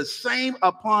placed the same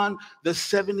upon the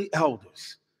 70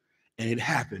 elders. And it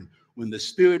happened, when the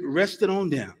spirit rested on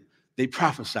them, they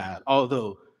prophesied,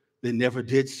 although they never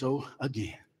did so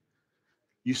again.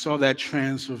 You saw that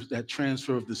transfer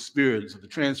of the spirits, the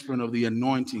transfer of the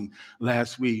anointing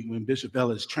last week when Bishop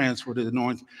Ellis transferred the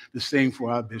anointing. The same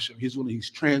for our bishop. He's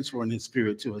transferring his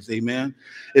spirit to us. Amen.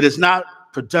 It is not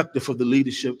productive for the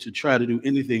leadership to try to do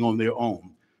anything on their own,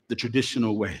 the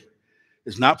traditional way.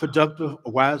 It's not productive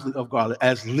or wisely of God.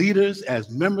 As leaders,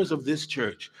 as members of this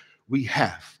church, we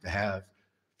have to have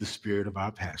the spirit of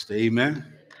our pastor. Amen.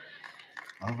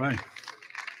 All right.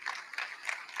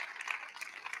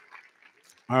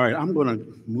 All right, I'm going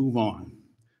to move on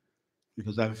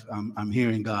because I'm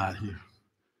hearing God here,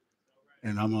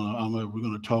 and we're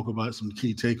going to talk about some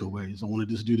key takeaways. I want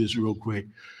to just do this real quick.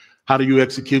 How do you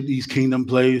execute these kingdom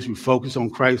plays? We focus on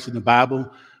Christ in the Bible.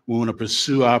 We want to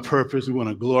pursue our purpose. We want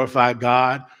to glorify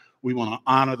God. We want to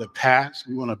honor the past.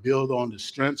 We want to build on the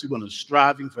strengths. We want to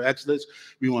striving for excellence.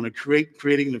 We want to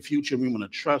creating the future. We want to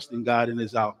trust in God and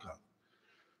his outcome.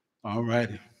 All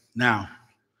righty. Now,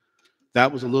 that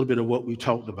was a little bit of what we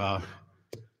talked about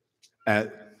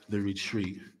at the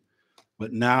retreat.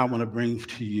 But now I want to bring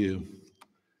to you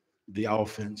the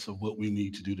offense of what we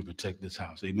need to do to protect this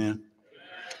house. Amen?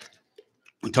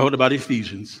 We talked about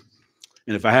Ephesians.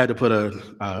 And if I had to put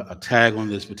a tag on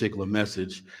this particular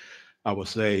message, I would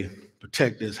say,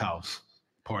 protect this house,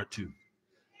 part 2.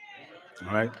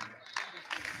 All right?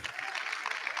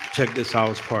 Protect this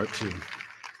house, part 2.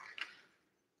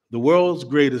 The world's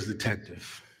greatest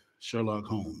detective, Sherlock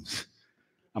Holmes.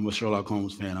 I'm a Sherlock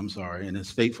Holmes fan, I'm sorry. And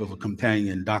his faithful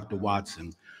companion, Dr.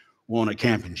 Watson, were on a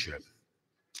camping trip.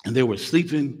 And they were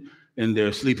sleeping in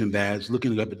their sleeping bags,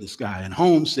 looking up at the sky. And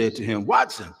Holmes said to him,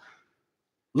 Watson,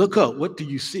 look up, what do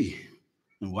you see?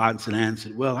 And Watson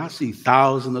answered, well, I see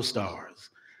thousands of stars.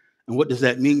 And what does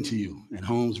that mean to you? And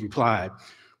Holmes replied,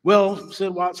 well,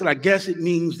 said Watson, I guess it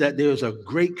means that there's a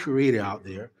great creator out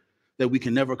there that we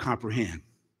can never comprehend.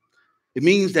 It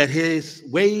means that his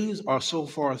ways are so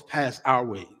far past our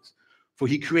ways. For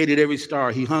he created every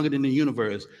star, he hung it in the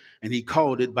universe, and he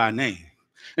called it by name.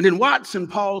 And then Watson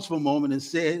paused for a moment and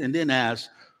said, and then asked,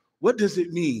 what does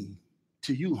it mean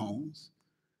to you, Holmes?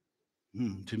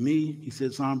 To me, he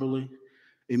said somberly,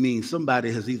 it means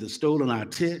somebody has either stolen our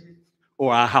tit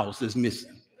or our house is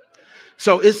missing.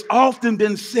 So it's often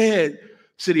been said,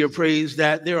 City of Praise,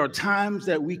 that there are times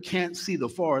that we can't see the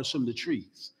forest from the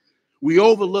trees. We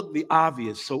overlook the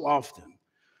obvious so often.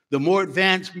 The more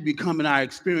advanced we become in our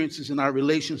experiences and our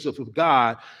relationship with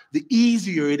God, the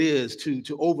easier it is to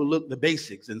overlook the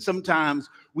basics. And sometimes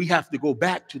we have to go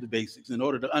back to the basics in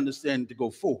order to understand to go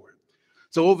forward.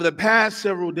 So over the past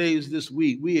several days this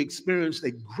week, we experienced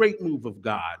a great move of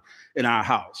God in our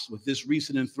house with this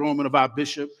recent enthronement of our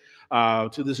bishop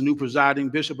to this new presiding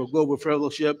bishop of Global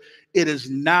Fellowship. It is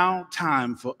now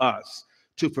time for us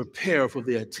to prepare for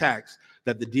the attacks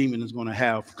that the demon is going to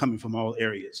have coming from all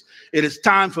areas. It is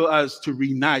time for us to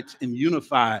reunite and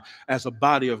unify as a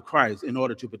body of Christ in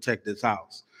order to protect this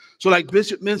house. So like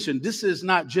Bishop mentioned, this is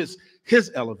not just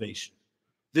his elevation.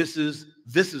 This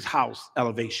is house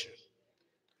elevation,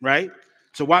 right?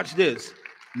 So watch this.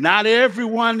 Not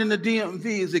everyone in the DMV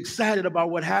is excited about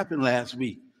what happened last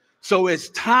week. So it's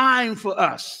time for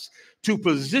us to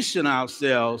position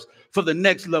ourselves for the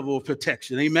next level of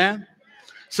protection. Amen?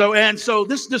 So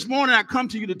this morning I come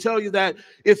to you to tell you that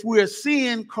if we're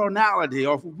seeing carnality,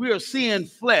 or if we're seeing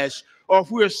flesh, or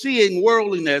if we're seeing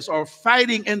worldliness, or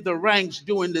fighting in the ranks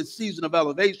during this season of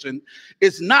elevation,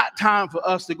 it's not time for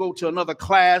us to go to another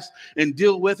class and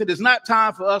deal with it. It's not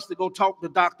time for us to go talk to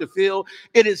Dr. Phil.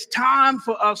 It is time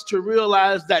for us to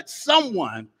realize that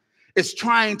someone is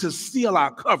trying to steal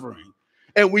our covering,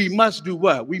 and we must do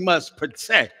what? We must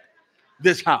protect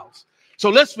this house. So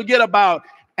let's forget about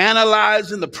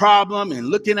analyzing the problem and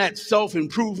looking at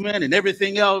self-improvement and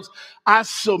everything else. I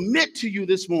submit to you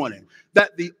this morning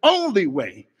that the only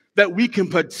way that we can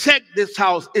protect this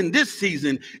house in this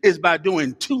season is by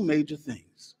doing two major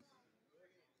things.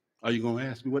 Are you going to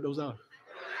ask me what those are?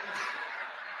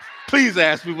 Please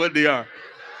ask me what they are.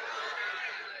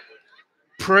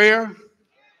 Prayer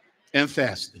and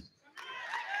fasting.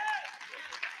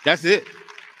 That's it.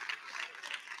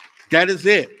 That is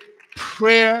it.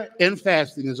 Prayer and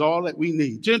fasting is all that we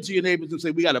need. Turn to your neighbors and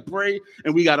say, we got to pray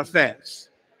and we got to fast.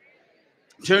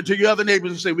 Turn to your other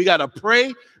neighbors and say, we got to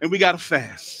pray and we got to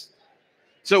fast.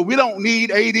 So we don't need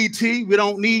ADT. We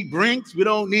don't need Brinks. We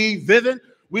don't need Vivint.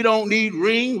 We don't need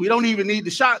Ring. We don't even need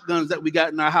the shotguns that we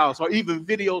got in our house or even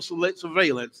video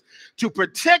surveillance. To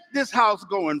protect this house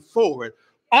going forward,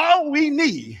 all we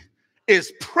need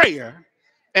is prayer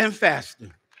and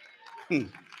fasting.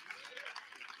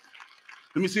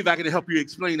 Let me see if I can help you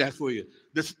explain that for you.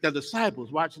 The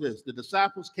disciples, watch this. The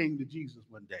disciples came to Jesus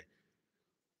one day,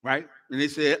 right? And they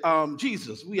said,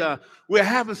 Jesus, we're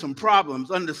having some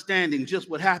problems understanding just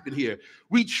what happened here.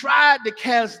 We tried to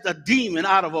cast a demon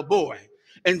out of a boy.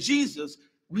 And Jesus,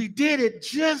 we did it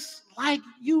just like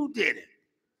you did it.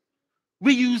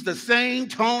 We used the same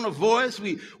tone of voice.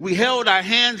 We held our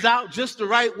hands out just the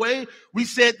right way. We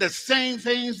said the same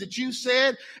things that you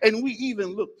said. And we even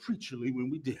looked preacherly when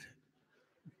we did it.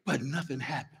 But nothing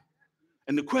happened.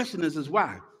 And the question is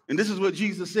why? And this is what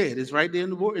Jesus said. It's right there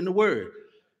in the word.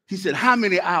 He said, how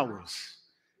many hours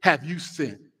have you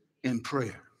spent in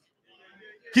prayer?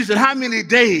 He said, how many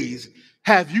days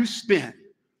have you spent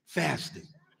fasting?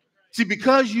 See,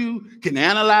 because you can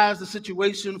analyze the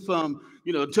situation from,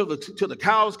 till the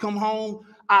cows come home,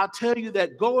 I'll tell you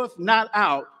that goeth not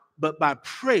out, but by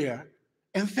prayer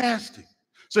and fasting.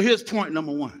 So here's point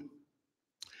number one.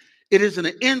 It is an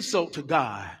insult to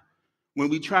God when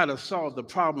we try to solve the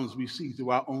problems we see through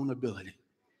our own ability.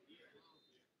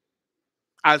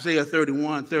 Isaiah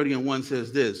 31:30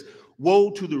 says this,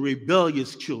 woe to the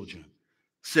rebellious children,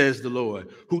 says the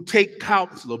Lord, who take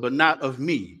counsel, but not of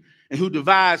me, and who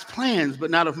devise plans, but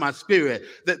not of my spirit,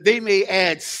 that they may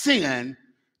add sin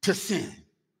to sin.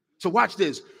 So watch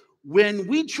this. When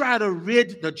we try to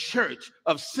rid the church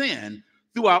of sin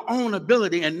through our own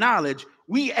ability and knowledge,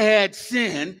 we add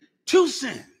sin to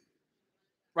sin,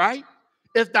 right?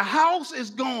 If the house is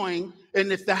going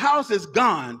and if the house is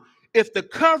gone, if the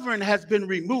covering has been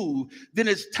removed, then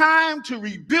it's time to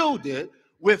rebuild it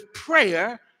with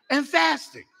prayer and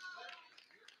fasting.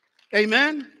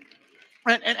 Amen?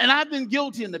 And I've been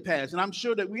guilty in the past, and I'm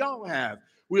sure that we all have.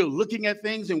 We're looking at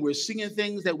things and we're seeing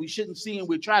things that we shouldn't see, and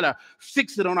we try to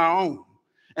fix it on our own.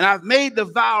 And I've made the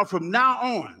vow from now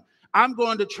on, I'm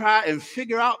going to try and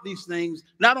figure out these things,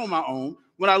 not on my own.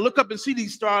 When I look up and see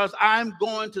these stars, I'm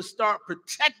going to start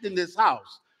protecting this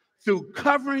house through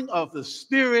covering of the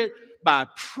Spirit by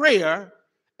prayer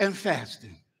and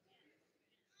fasting.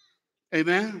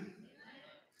 Amen?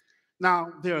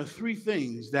 Now, there are three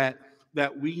things that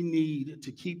we need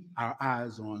to keep our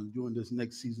eyes on during this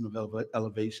next season of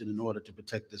elevation in order to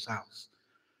protect this house.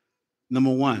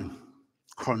 Number one,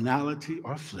 carnality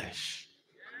or flesh.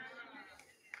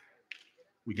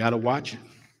 We got to watch it.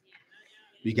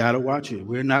 We got to watch it.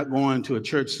 We're not going to a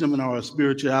church seminar or a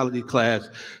spirituality class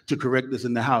to correct this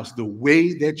in the house. The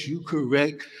way that you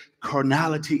correct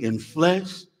carnality in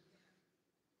flesh,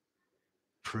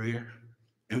 prayer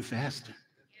and fasting.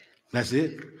 That's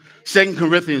it. 2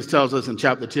 Corinthians tells us in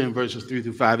chapter 10, verses 3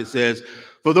 through 5, it says,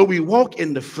 for though we walk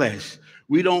in the flesh,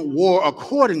 we don't war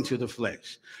according to the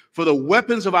flesh. For the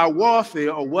weapons of our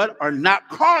warfare are what are not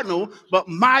carnal, but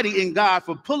mighty in God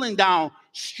for pulling down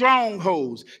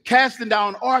strongholds, casting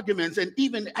down arguments, and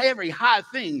even every high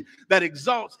thing that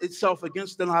exalts itself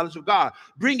against the knowledge of God,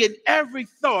 bringing every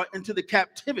thought into the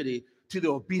captivity to the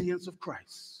obedience of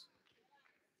Christ.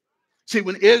 See,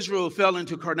 when Israel fell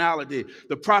into carnality,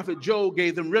 the prophet Joel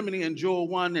gave them remedy in Joel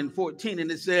 1:14,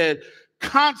 and it said,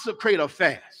 consecrate a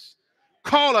fast,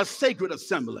 call a sacred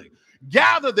assembly,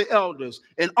 gather the elders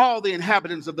and all the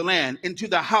inhabitants of the land into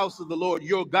the house of the Lord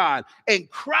your God, and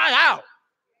cry out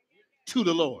to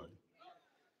the Lord.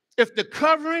 If the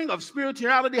covering of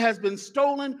spirituality has been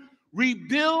stolen,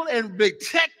 rebuild and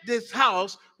protect this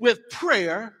house with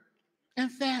prayer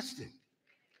and fasting.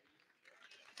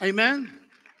 Amen.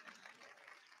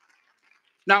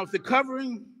 Now, if the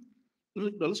covering,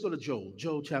 let's go to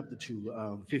Joel chapter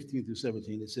 2, 15 through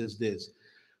 17. It says this,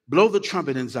 blow the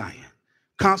trumpet in Zion,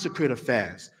 consecrate a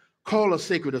fast, call a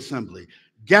sacred assembly,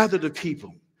 gather the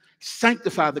people,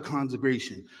 sanctify the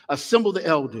congregation, assemble the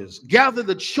elders, gather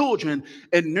the children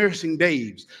and nursing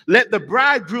babes. Let the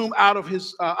bridegroom out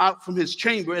from his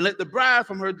chamber, and let the bride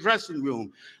from her dressing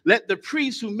room. Let the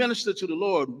priests who minister to the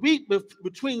Lord weep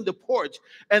between the porch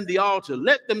and the altar.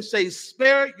 Let them say,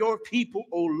 spare your people,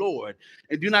 O Lord,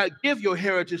 and do not give your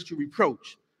heritage to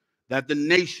reproach, that the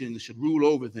nations should rule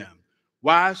over them.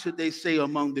 Why should they say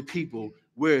among the people,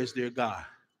 where is their God?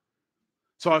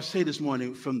 So I say this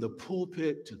morning, from the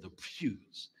pulpit to the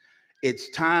pews, it's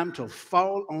time to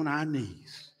fall on our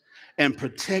knees and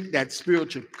protect that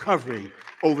spiritual covering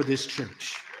over this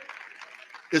church.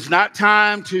 It's not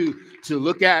time to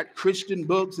look at Christian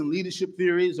books and leadership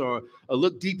theories or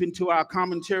look deep into our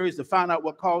commentaries to find out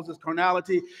what causes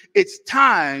carnality. It's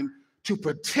time to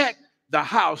protect the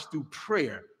house through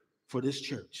prayer for this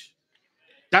church.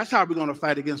 That's how we're going to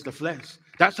fight against the flesh.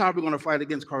 That's how we're going to fight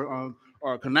against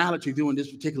carnality during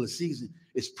this particular season.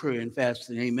 Is prayer and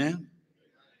fasting. Amen.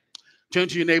 Turn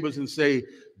to your neighbors and say,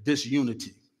 this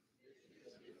unity.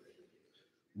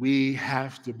 We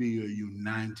have to be a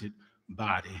united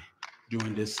body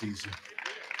during this season.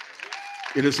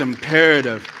 It is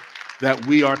imperative that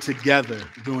we are together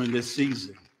during this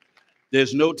season.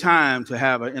 There's no time to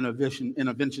have an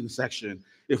intervention section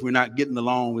if we're not getting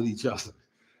along with each other.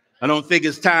 I don't think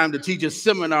it's time to teach a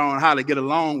seminar on how to get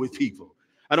along with people.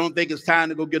 I don't think it's time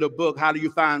to go get a book, How Do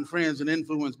You Find Friends and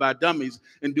Influenced by Dummies,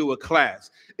 and do a class.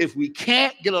 If we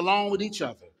can't get along with each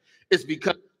other, it's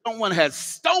because someone has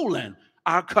stolen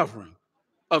our covering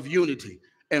of unity,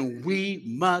 and we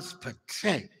must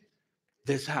protect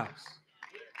this house.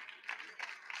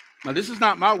 Now, this is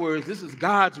not my words. This is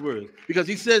God's words, because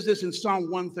he says this in Psalm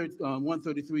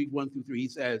 133, 1-3. He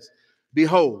says,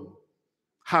 behold,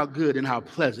 how good and how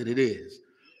pleasant it is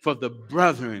for the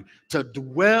brethren to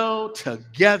dwell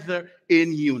together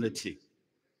in unity.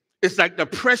 It's like the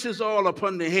precious oil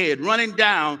upon the head, running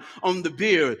down on the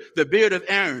beard of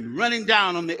Aaron, running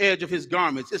down on the edge of his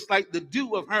garments. It's like the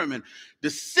dew of Hermon,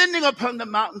 descending upon the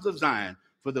mountains of Zion,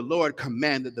 for the Lord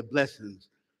commanded the blessings,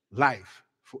 life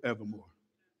forevermore.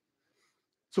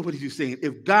 So what is he saying?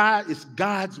 If God is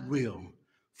God's will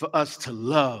for us to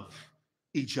love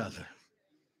each other,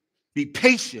 be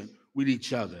patient with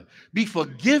each other, be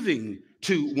forgiving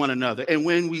to one another. And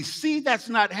when we see that's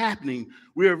not happening,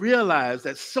 we'll realize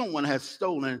that someone has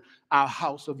stolen our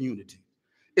house of unity.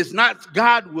 It's not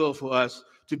God's will for us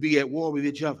to be at war with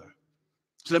each other.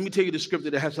 So let me tell you the scripture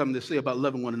that has something to say about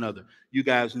loving one another. You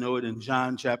guys know it in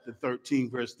John chapter 13,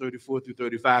 verse 34 through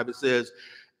 35. It says,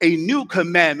 a new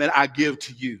commandment I give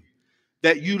to you,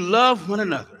 that you love one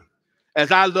another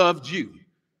as I loved you,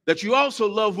 that you also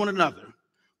love one another.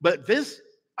 But this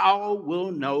all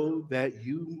will know that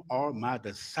you are my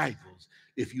disciples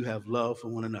if you have love for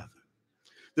one another.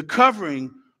 The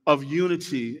covering of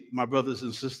unity, my brothers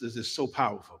and sisters, is so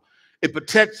powerful. It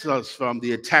protects us from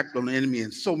the attack on the enemy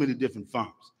in so many different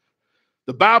forms.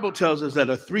 The Bible tells us that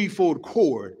a threefold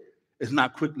cord is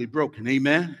not quickly broken.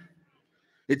 Amen.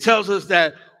 It tells us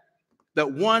that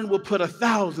one will put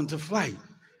 1,000 to flight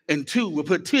and two will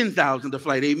put 10,000 to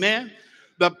flight. Amen.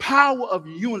 The power of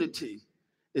unity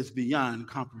is beyond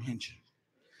comprehension.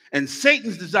 And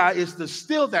Satan's desire is to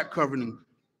steal that covering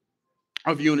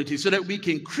of unity so that we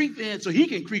can creep in, so he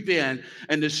can creep in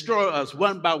and destroy us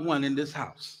one by one in this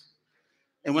house.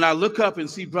 And when I look up and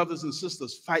see brothers and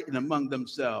sisters fighting among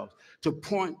themselves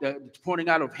pointing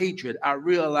out of hatred, I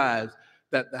realize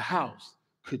that the house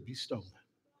could be stolen.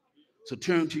 So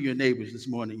turn to your neighbors this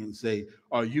morning and say,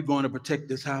 are you going to protect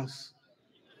this house?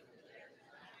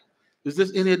 Is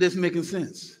this any of this making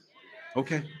sense?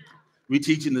 Okay. We're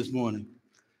teaching this morning.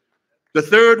 The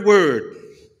third word,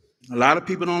 a lot of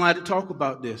people don't like to talk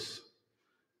about this.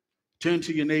 Turn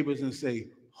to your neighbors and say,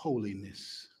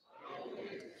 holiness.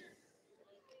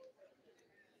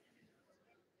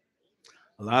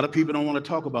 A lot of people don't want to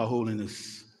talk about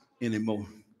holiness anymore.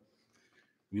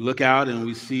 We look out and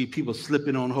we see people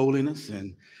slipping on holiness,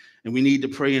 and we need to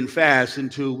pray and fast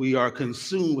until we are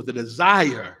consumed with the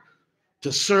desire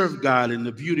to serve God in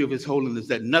the beauty of his holiness,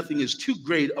 that nothing is too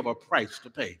great of a price to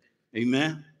pay.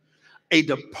 Amen. A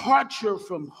departure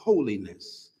from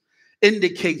holiness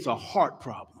indicates a heart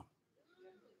problem.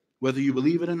 Whether you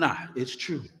believe it or not, it's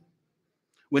true.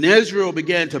 When Israel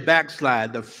began to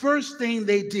backslide, the first thing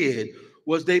they did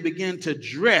was they began to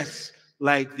dress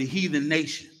like the heathen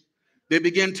nation. They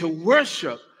began to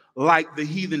worship like the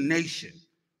heathen nation,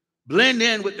 blend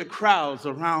in with the crowds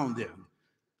around them.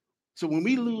 So when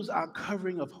we lose our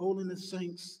covering of holiness,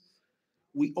 saints,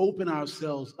 we open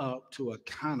ourselves up to a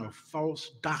kind of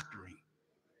false doctrine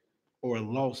or a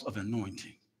loss of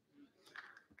anointing.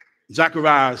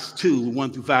 Zechariah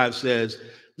 2:1-5 says,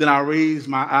 then I raised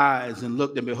my eyes and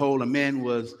looked, and behold, a man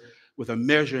was with a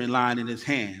measuring line in his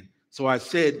hand. So I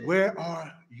said, where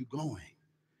are you going?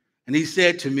 And he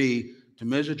said to me, to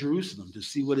measure Jerusalem, to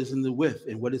see what is in the width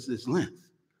and what is its length.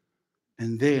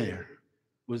 And there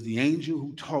was the angel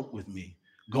who talked with me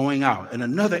going out, and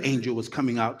another angel was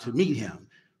coming out to meet him,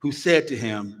 who said to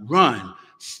him, run,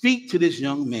 speak to this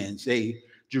young man, say,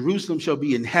 Jerusalem shall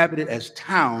be inhabited as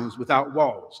towns without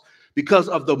walls, because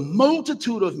of the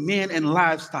multitude of men and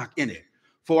livestock in it.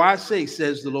 For I say,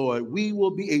 says the Lord, we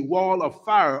will be a wall of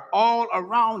fire all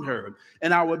around her,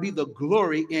 and I will be the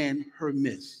glory in her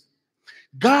midst.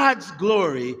 God's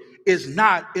glory is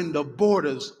not in the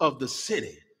borders of the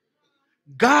city.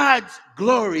 God's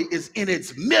glory is in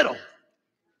its middle.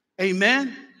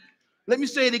 Amen. Let me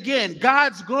say it again.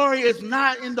 God's glory is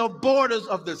not in the borders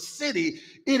of the city.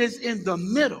 It is in the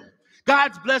middle.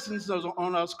 God's blessings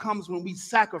on us comes when we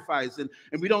sacrifice and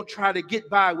we don't try to get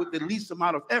by with the least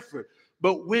amount of effort.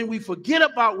 But when we forget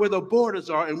about where the borders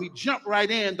are and we jump right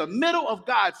in the middle of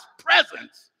God's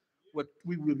presence,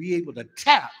 we will be able to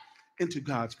tap into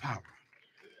God's power.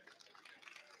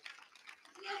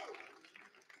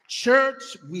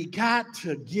 Church, we got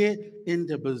to get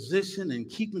into position and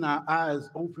keeping our eyes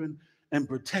open and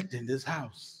protecting this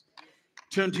house.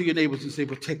 Turn to your neighbors and say,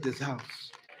 protect this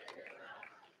house.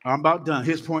 I'm about done.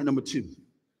 Here's point number 2.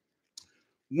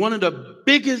 One of the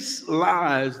biggest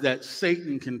lies that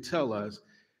Satan can tell us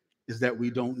is that we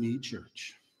don't need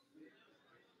church.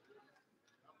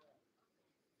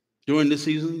 During this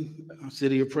season,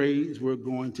 City of Praise, we're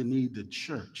going to need the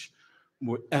church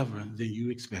more ever than you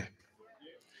expect.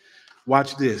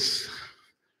 Watch this.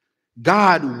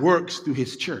 God works through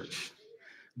his church.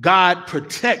 God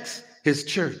protects his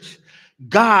church.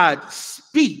 God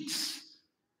speaks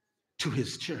to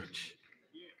his church.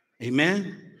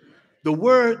 Amen. The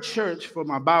word church for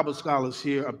my Bible scholars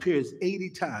here appears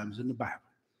 80 times in the Bible.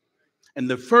 And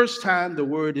the first time the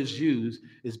word is used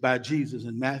is by Jesus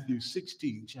in Matthew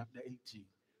 16, chapter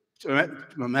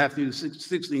 18. Matthew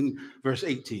 16, verse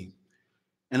 18.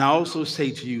 And I also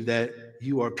say to you that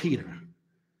you are Peter,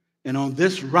 and on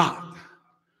this rock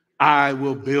I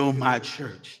will build my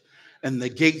church, and the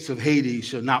gates of Hades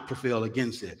shall not prevail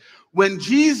against it. When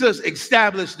Jesus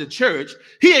established the church,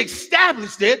 he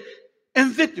established it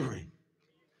in victory.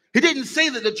 He didn't say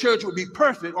that the church would be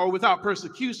perfect or without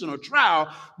persecution or trial,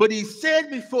 but he said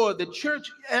before the church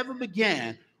ever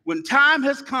began, when time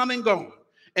has come and gone,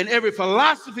 and every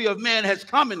philosophy of man has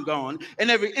come and gone,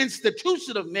 and every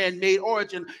institution of man-made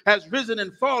origin has risen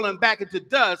and fallen back into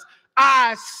dust,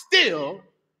 I still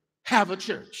have a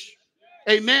church.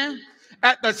 Amen.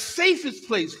 At the safest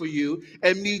place for you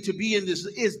and me to be in this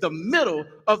is the middle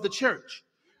of the church,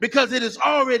 because it is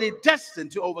already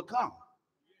destined to overcome.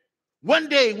 One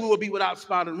day we will be without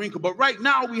spot and wrinkle, but right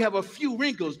now we have a few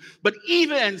wrinkles. But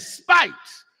even in spite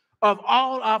of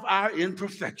all of our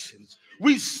imperfections,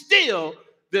 there's still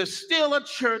a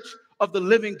church of the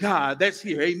living God that's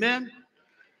here. Amen.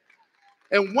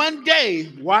 And one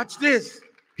day, watch this,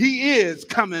 he is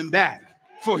coming back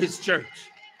for his church.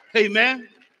 Amen.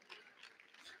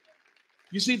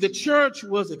 You see, the church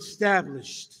was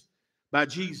established by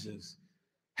Jesus,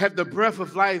 had the breath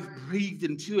of life breathed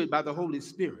into it by the Holy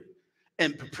Spirit,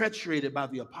 and perpetuated by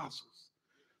the apostles.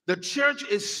 The church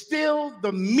is still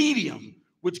the medium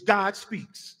which God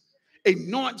speaks,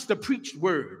 anoints the preached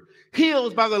word,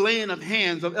 heals by the laying of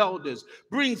hands of elders,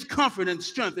 brings comfort and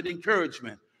strength and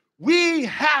encouragement. We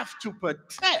have to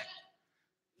protect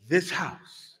this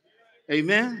house.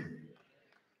 Amen.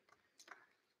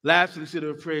 Last,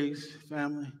 consider praise,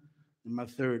 family. And my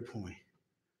third point,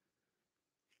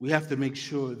 we have to make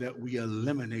sure that we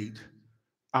eliminate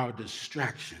our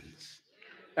distractions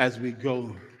as we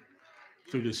go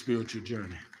through the spiritual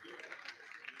journey.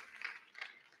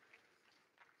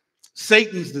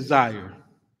 Satan's desire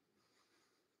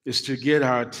is to get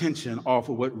our attention off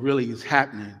of what really is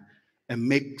happening and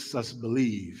makes us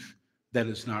believe that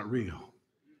it's not real.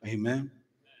 Amen.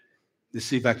 Let's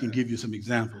see if I can give you some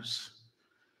examples.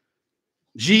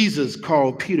 Jesus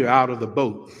called Peter out of the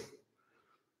boat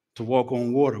to walk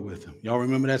on water with him. Y'all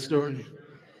remember that story?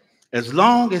 As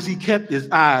long as he kept his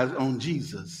eyes on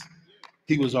Jesus,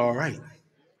 he was all right.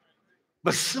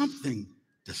 But something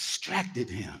distracted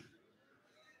him.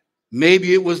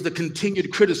 Maybe it was the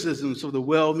continued criticisms of the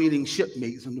well-meaning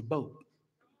shipmates on the boat.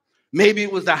 Maybe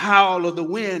it was the howl of the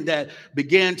wind that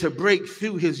began to break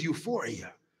through his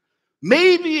euphoria.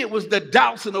 Maybe it was the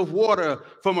dousing of water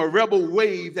from a rebel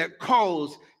wave that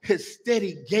caused his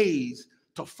steady gaze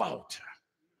to falter.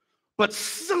 But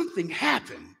something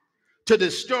happened to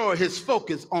destroy his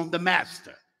focus on the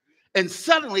master. And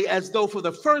suddenly, as though for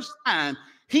the first time,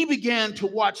 he began to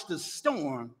watch the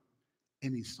storm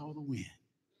and he saw the wind.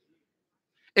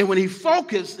 And when he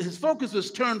focused, his focus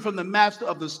was turned from the master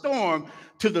of the storm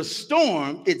to the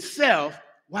storm itself.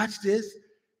 Watch this.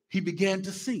 He began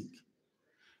to sink.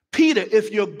 Peter,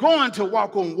 if you're going to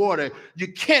walk on water,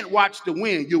 you can't watch the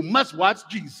wind. You must watch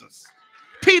Jesus.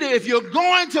 Peter, if you're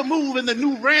going to move in the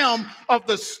new realm of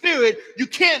the spirit, you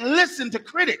can't listen to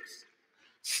critics.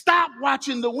 Stop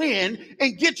watching the wind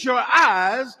and get your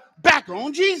eyes back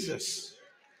on Jesus.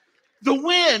 The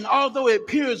wind, although it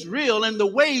appears real, and the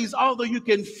waves, although you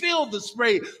can feel the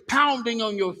spray pounding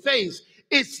on your face,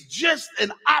 it's just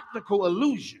an optical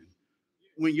illusion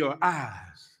when your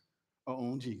eyes are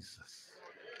on Jesus.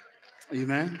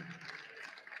 Amen.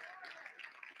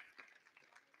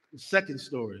 The second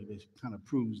story that kind of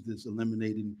proves this,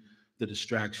 eliminating the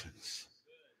distractions.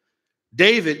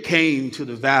 David came to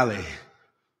the valley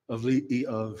of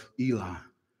Elah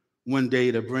one day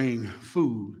to bring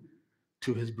food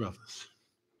to his brothers.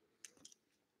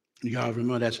 Y'all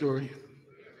remember that story?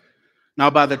 Now,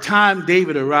 by the time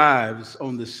David arrives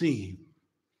on the scene,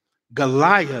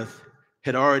 Goliath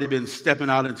had already been stepping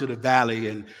out into the valley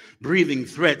and breathing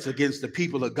threats against the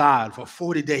people of God for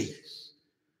 40 days,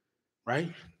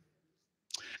 right?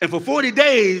 And for 40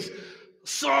 days,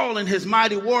 Saul and his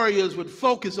mighty warriors would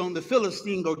focus on the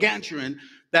Philistine gargantuan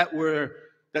that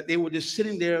they were just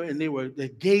sitting there, and their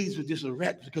gaze was just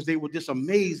erect because they were just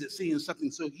amazed at seeing something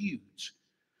so huge.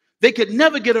 They could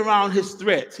never get around his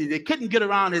threats. They couldn't get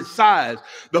around his size.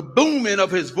 The booming of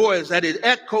his voice that it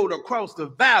echoed across the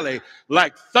valley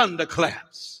like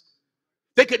thunderclaps.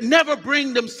 They could never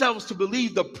bring themselves to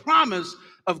believe the promise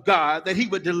of God that he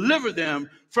would deliver them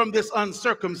from this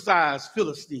uncircumcised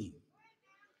Philistine.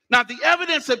 Now, the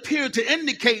evidence appeared to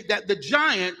indicate that the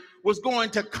giant was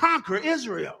going to conquer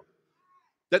Israel,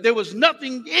 that there was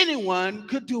nothing anyone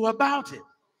could do about it.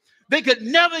 They could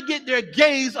never get their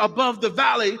gaze above the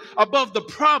valley, above the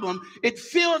problem. It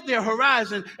filled their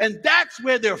horizon, and that's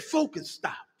where their focus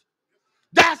stopped.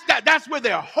 That's where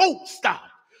their hope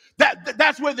stopped.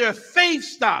 That's where their faith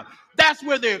stopped. That's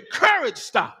where their courage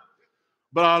stopped.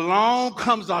 But along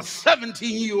comes a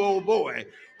 17-year-old boy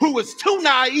who was too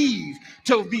naive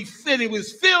to be fit. He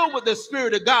was filled with the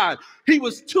Spirit of God. He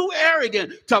was too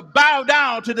arrogant to bow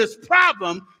down to this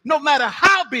problem, no matter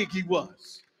how big he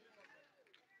was.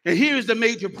 And here's the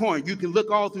major point. You can look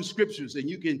all through scriptures,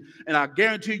 and I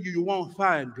guarantee you won't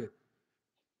find it.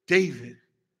 David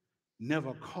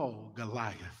never called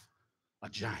Goliath a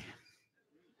giant.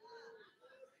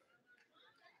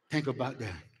 Think about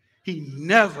that. He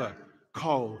never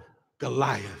called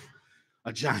Goliath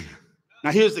a giant.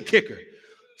 Now here's the kicker.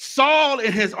 Saul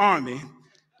and his army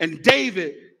and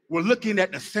David were looking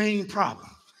at the same problem.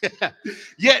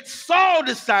 Yet Saul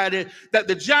decided that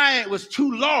the giant was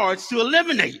too large to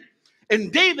eliminate.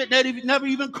 And David never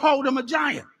even called him a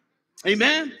giant.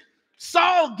 Amen.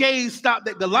 Saul's gaze stopped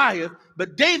at Goliath,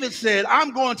 but David said,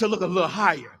 I'm going to look a little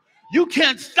higher. You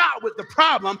can't stop with the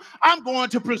problem. I'm going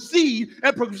to proceed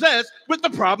and progress with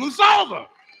the problem solver.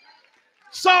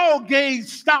 Saul's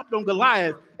gaze stopped on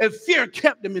Goliath, and fear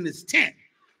kept him in his tent.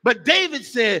 But David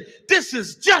said, this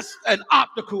is just an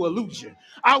optical illusion.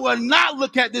 I will not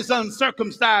look at this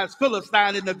uncircumcised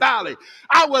Philistine in the valley.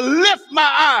 I will lift my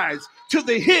eyes to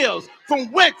the hills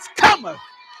from whence cometh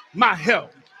my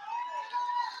help.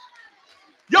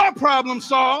 Your problem,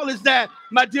 Saul, is that,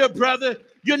 my dear brother,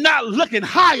 you're not looking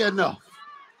high enough.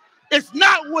 It's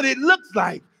not what it looks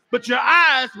like, but your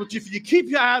eyes, which if you keep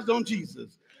your eyes on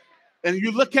Jesus and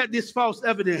you look at this false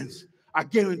evidence, I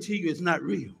guarantee you it's not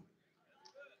real.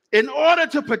 In order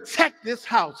to protect this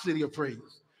house, City of Praise,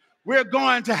 we're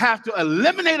going to have to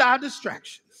eliminate our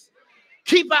distractions,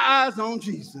 keep our eyes on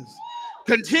Jesus,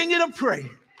 continue to pray,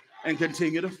 and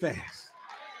continue to fast.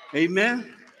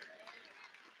 Amen.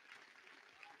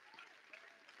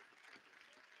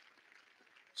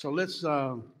 So let's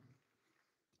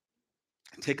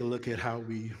take a look at how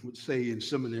we would say in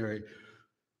seminary,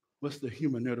 what's the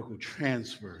hermeneutical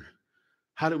transfer?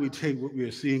 How do we take what we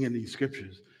are seeing in these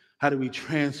scriptures? How do we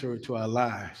transfer it to our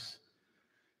lives?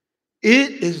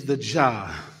 It is the job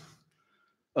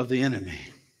of the enemy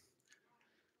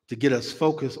to get us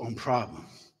focused on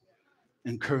problems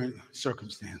and current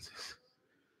circumstances.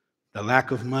 The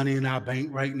lack of money in our bank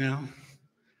right now,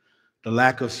 the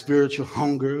lack of spiritual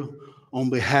hunger on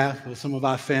behalf of some of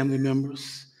our family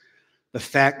members, the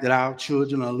fact that our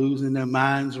children are losing their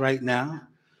minds right now.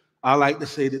 I like to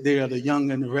say that they are the young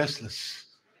and the restless,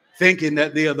 thinking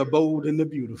that they are the bold and the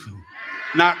beautiful,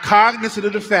 not cognizant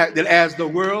of the fact that as the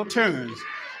world turns,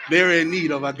 they're in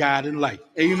need of a guiding light.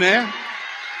 Amen.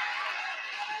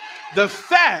 The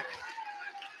fact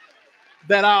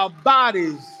that our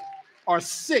bodies are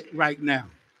sick right now,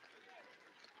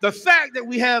 the fact that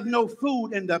we have no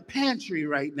food in the pantry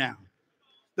right now,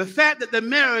 the fact that the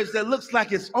marriage that looks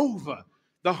like it's over,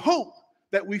 the hope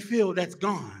that we feel that's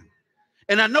gone.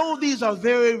 And I know these are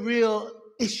very real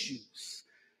issues,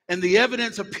 and the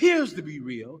evidence appears to be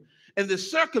real, and the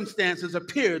circumstances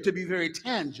appear to be very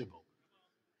tangible.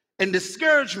 And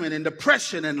discouragement and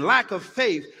depression and lack of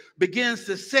faith begins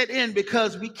to set in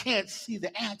because we can't see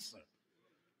the answer.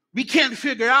 We can't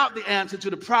figure out the answer to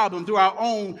the problem through our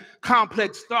own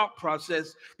complex thought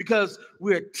process because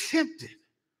we're tempted,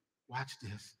 watch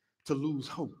this, to lose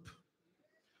hope.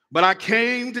 But I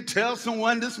came to tell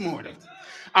someone this morning,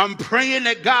 I'm praying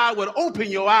that God would open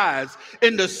your eyes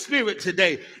in the spirit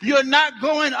today. You're not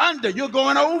going under, you're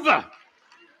going over.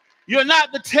 You're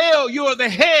not the tail, you're the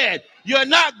head. You're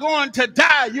not going to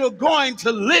die, you're going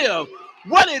to live.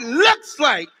 What it looks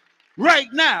like right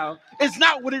now is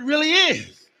not what it really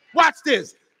is. Watch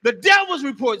this. The devil's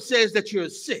report says that you're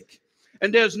sick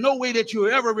and there's no way that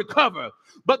you'll ever recover.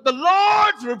 But the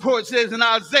Lord's report says in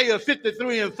Isaiah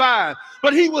 53:5,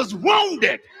 but he was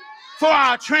wounded for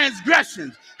our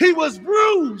transgressions. He was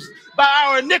bruised by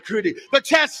our iniquity. The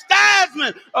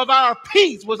chastisement of our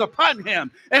peace was upon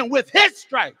him. And with his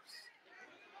stripes,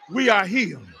 we are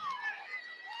healed.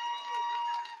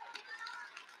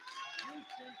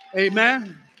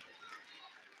 Amen.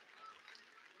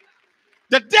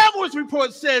 The devil's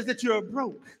report says that you're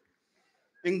broke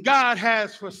and God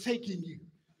has forsaken you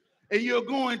and you're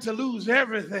going to lose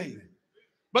everything.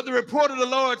 But the report of the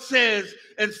Lord says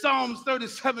in Psalms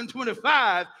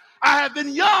 37:25, I have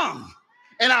been young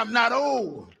and I'm not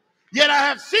old, yet I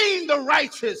have seen the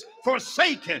righteous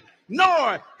forsaken,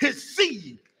 nor his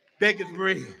seed beggeth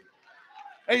bread.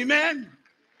 Amen.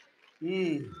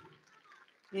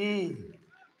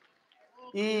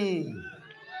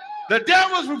 The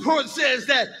devil's report says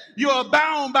that you are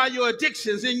bound by your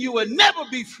addictions and you will never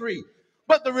be free.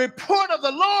 But the report of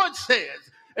the Lord says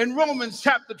in Romans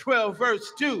chapter 12,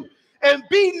 verse 2, and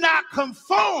be not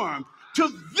conformed to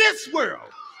this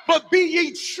world, but be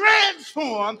ye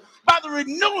transformed by the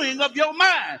renewing of your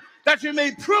mind, that you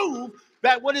may prove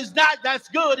that what is not, that's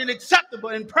good and acceptable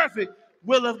and perfect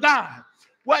will of God.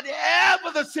 Whatever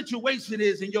the situation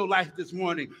is in your life this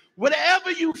morning,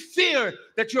 whatever you fear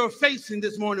that you're facing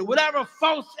this morning, whatever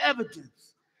false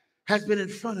evidence has been in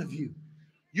front of you,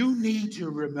 you need to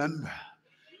remember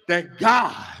that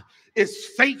God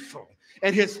is faithful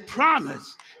and his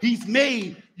promise he's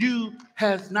made you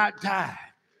has not died.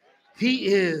 He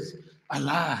is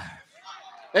alive.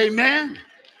 Amen.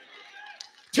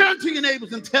 Turn to your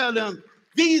neighbors and tell them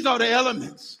these are the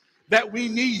elements that we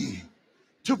need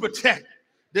to protect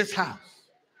this house.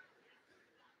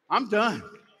 I'm done.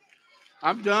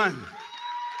 I'm done.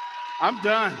 I'm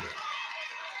done.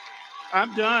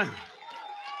 I'm done.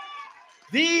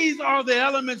 These are the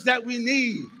elements that we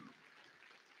need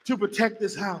to protect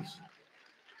this house.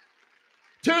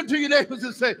 Turn to your neighbors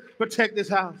and say, protect this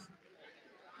house.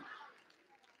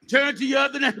 Turn to your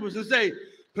other neighbors and say,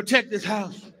 protect this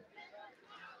house.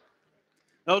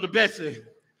 Elder Betsy,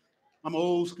 I'm an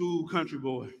old school country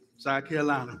boy, South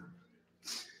Carolina.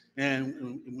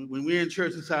 And when we're in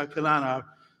church in South Carolina,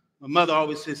 my mother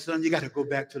always says, son, you got to go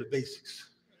back to the basics.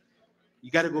 You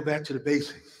got to go back to the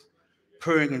basics,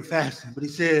 praying and fasting. But he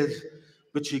says,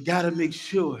 but you got to make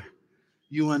sure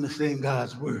you understand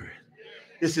God's word.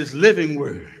 It's his living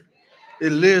word.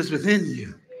 It lives within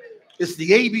you. It's the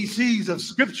ABCs of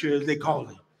scripture, as they call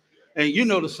it. And you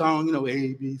know the song, you know,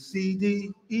 A, B, C,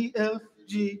 D, E, F,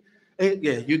 G, A.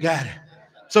 Yeah, you got it.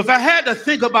 So if I had to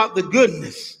think about the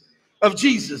goodness of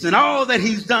Jesus and all that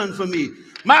he's done for me,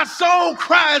 my soul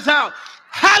cries out,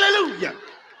 hallelujah,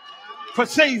 for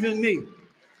saving me.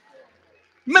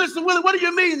 Minister Willie, what do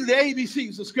you mean the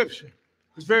ABCs of scripture?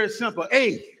 It's very simple.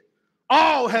 A,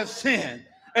 all have sinned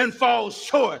and fall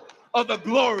short of the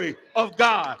glory of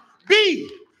God. B,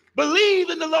 believe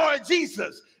in the Lord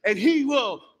Jesus and he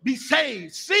will be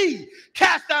saved. C,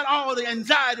 cast out all the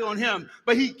anxiety on him,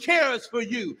 but he cares for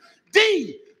you.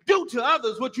 D, do to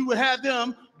others what you would have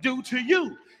them do to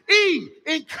you. E,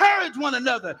 encourage one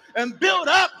another and build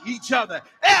up each other.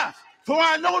 F, for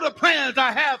I know the plans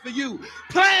I have for you,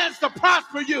 plans to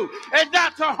prosper you and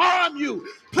not to harm you,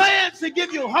 plans to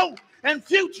give you hope and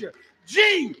future.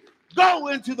 G, go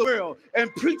into the world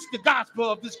and preach the gospel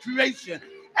of this creation.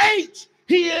 H,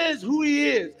 he is who he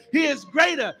is. He is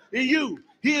greater than you.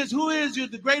 He is who is you,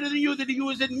 the greater than you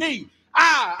is in me.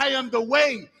 I am the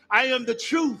way. I am the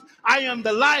truth. I am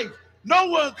the life. No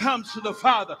one comes to the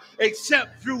Father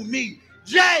except through me.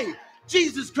 J,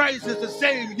 Jesus Christ is the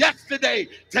same yesterday,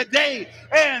 today,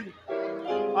 and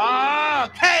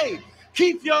K,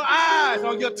 keep your eyes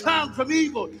on your tongue from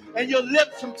evil and your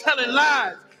lips from telling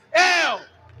lies. L,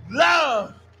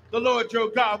 love the Lord your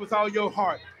God with all your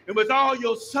heart and with all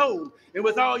your soul and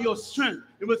with all your strength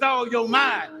and with all your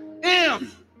mind.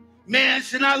 M, man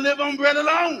should not live on bread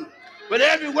alone, but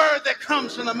every word that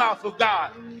comes from the mouth of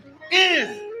God.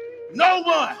 N, no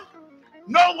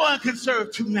one can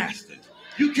serve two masters.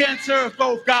 You can't serve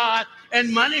both God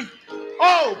and money.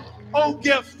 Oh,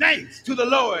 give thanks to the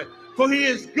Lord, for he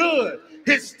is good.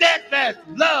 His steadfast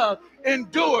love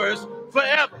endures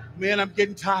forever. Man, I'm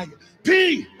getting tired.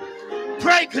 P,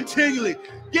 pray continually.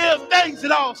 Give thanks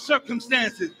in all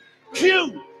circumstances.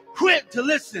 Q, quick to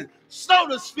listen, slow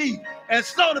to speak, and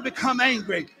slow to become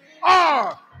angry.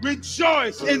 R,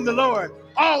 rejoice in the Lord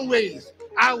always.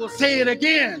 I will say it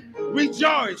again.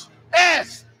 Rejoice.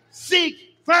 S,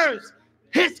 seek first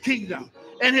his kingdom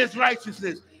and his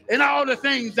righteousness and all the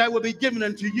things that will be given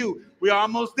unto you. We're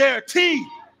almost there. T,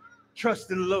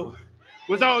 trust in the Lord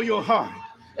with all your heart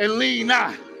and lean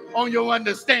not on your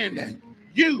understanding.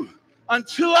 U,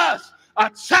 unto us a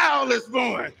child is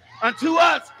born. Unto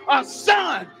us a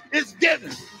son is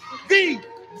given. V,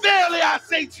 verily I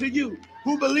say to you,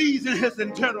 who believes in his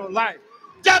eternal life.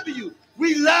 W,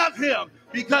 we love him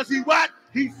because he what?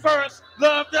 He first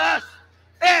loved us.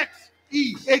 X,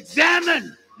 E,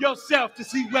 examine yourself to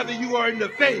see whether you are in the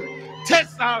faith.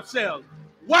 Test ourselves.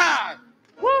 Y,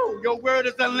 your word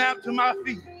is a lamp to my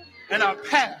feet and a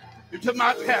path into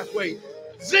my pathway.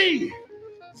 Z,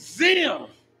 zeal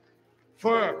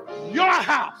for your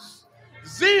house,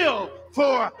 zeal for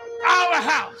our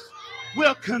house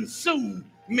will consume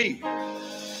me.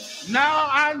 Now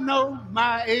I know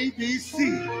my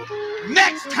ABC.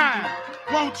 Next time,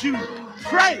 won't you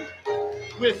pray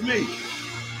with me?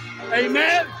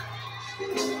 Amen.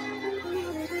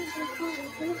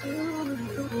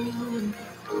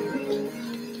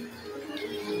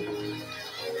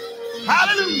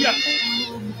 Hallelujah.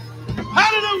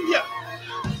 Hallelujah.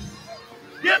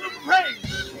 Give him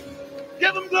praise.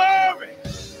 Give him glory.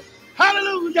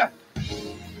 Hallelujah.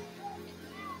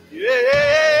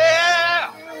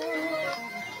 Yeah.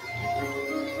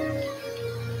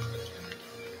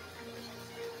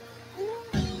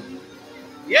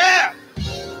 Yeah.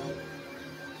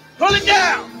 Pull it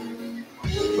down.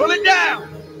 Pull it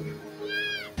down.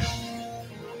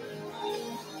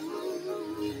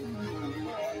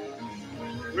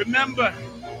 Remember.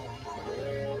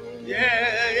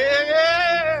 Yeah.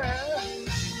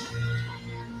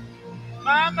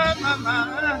 My.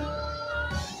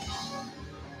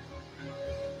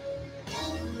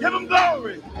 Give him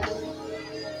glory.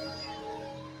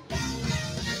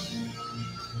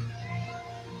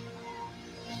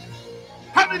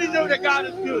 How many know that God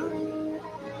is good?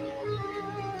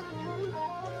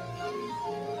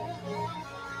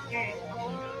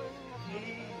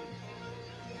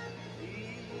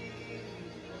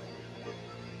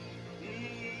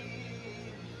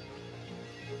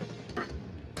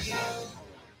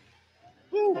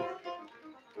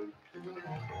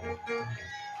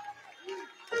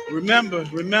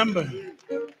 Remember,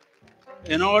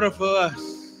 in order for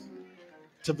us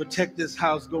to protect this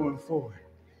house going forward,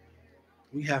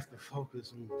 we have to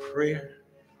focus on prayer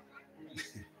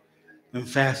and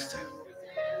fasting.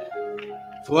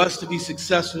 For us to be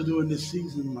successful during this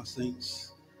season, my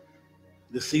saints,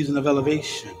 the season of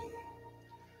elevation,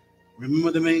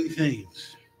 Remember the main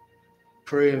things: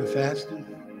 prayer and fasting,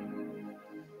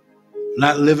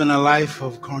 not living a life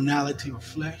of carnality or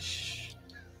flesh,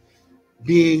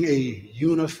 being a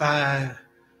unified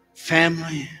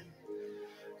family,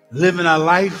 living a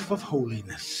life of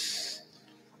holiness,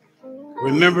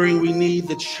 remembering we need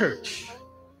the church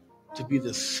to be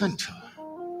the center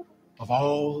of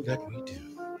all that we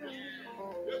do.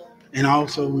 And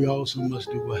also, we also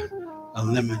must do what?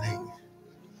 Eliminate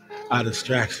our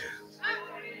distractions.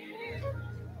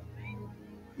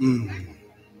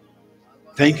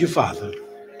 Thank you, Father.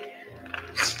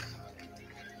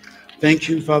 Thank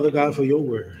you, Father God, for your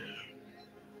word.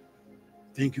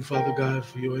 Thank you, Father God,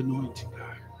 for your anointing,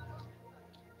 God.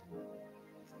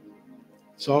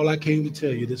 It's all I came to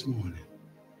tell you this morning.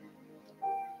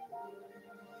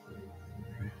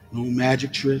 No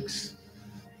magic tricks,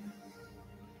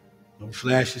 no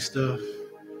flashy stuff.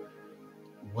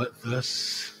 What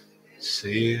thus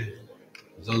said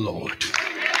the Lord.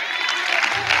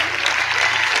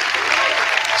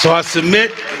 So I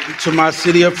submit to my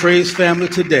City of Praise family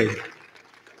today.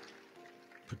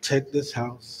 Protect this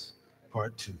house,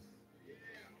 part 2.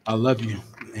 I love you.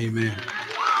 Amen.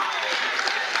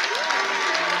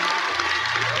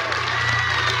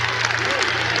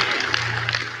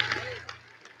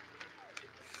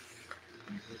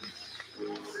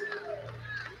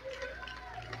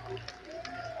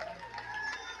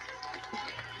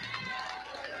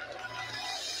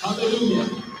 Hallelujah.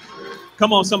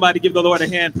 Come on, somebody give the Lord a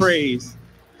hand praise.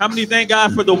 How many thank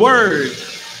God for the word?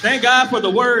 Thank God for the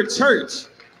word, church.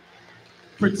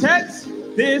 Protect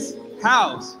this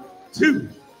house too.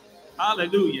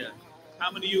 Hallelujah. How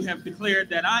many of you have declared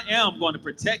that I am going to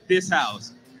protect this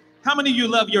house? How many of you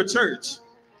love your church?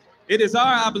 It is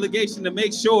our obligation to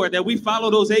make sure that we follow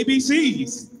those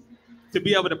ABCs to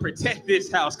be able to protect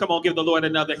this house. Come on, give the Lord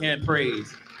another hand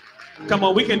praise. Come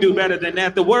on, we can do better than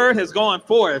that. The word has gone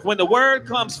forth. When the word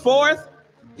comes forth,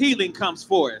 healing comes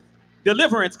forth.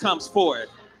 Deliverance comes forth.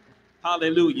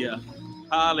 Hallelujah.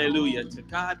 Hallelujah. To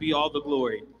God be all the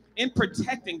glory. In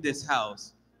protecting this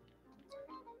house,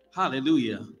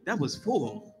 hallelujah, that was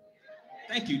full.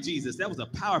 Thank you, Jesus. That was a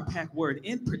power-packed word.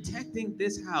 In protecting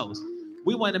this house,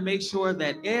 we want to make sure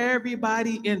that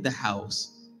everybody in the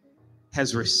house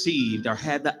has received or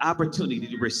had the opportunity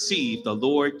to receive the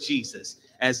Lord Jesus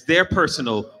as their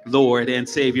personal Lord and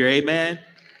Savior. Amen.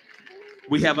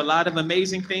 We have a lot of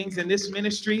amazing things in this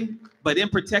ministry, but in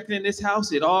protecting this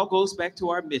house, it all goes back to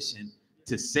our mission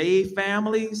to save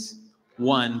families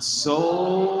one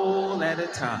soul at a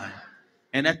time.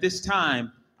 And at this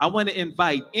time, I want to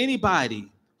invite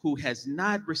anybody who has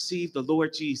not received the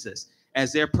Lord Jesus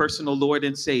as their personal Lord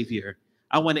and Savior.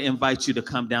 I want to invite you to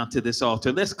come down to this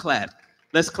altar. Let's clap.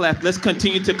 Let's clap. Let's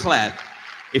continue to clap.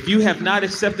 If you have not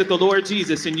accepted the Lord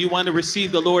Jesus and you want to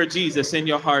receive the Lord Jesus in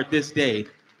your heart this day,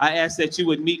 I ask that you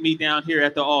would meet me down here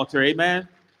at the altar. Amen.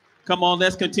 Come on,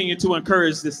 let's continue to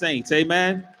encourage the saints.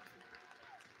 Amen.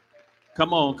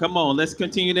 Come on, come on. Let's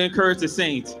continue to encourage the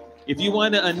saints. If you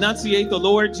want to enunciate the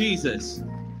Lord Jesus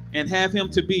and have him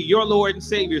to be your Lord and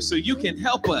Savior so you can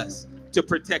help us to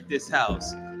protect this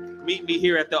house, meet me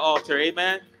here at the altar.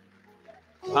 Amen.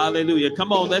 Hallelujah.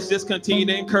 Come on, let's just continue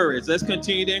to encourage. Let's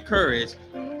continue to encourage.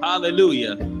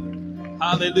 Hallelujah.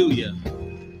 Hallelujah.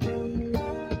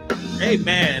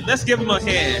 Amen. Let's give him a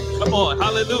hand. Come on.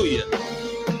 Hallelujah.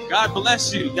 God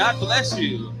bless you. God bless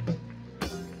you.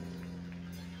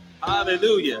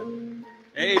 Hallelujah.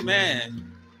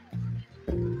 Amen.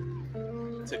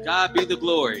 To God be the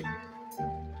glory.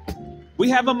 We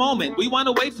have a moment. We want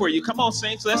to wait for you. Come on,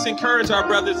 saints. Let's encourage our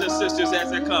brothers and sisters as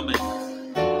they're coming.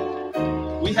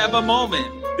 We have a moment.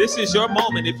 This is your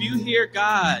moment. If you hear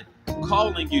God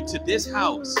calling you to this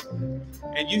house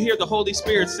and you hear the Holy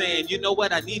Spirit saying, you know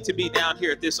what, I need to be down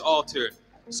here at this altar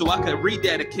so I can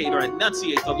rededicate or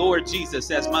enunciate the Lord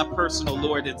Jesus as my personal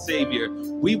Lord and Savior,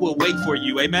 we will wait for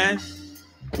you. Amen.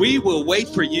 We will wait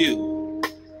for you.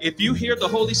 If you hear the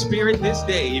Holy Spirit this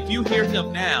day, if you hear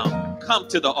him now, come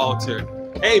to the altar.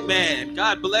 Amen.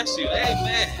 God bless you.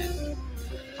 Amen.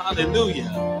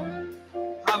 Hallelujah.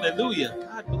 Hallelujah.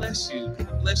 God bless you.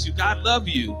 God bless you. God love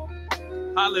you.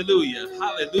 Hallelujah.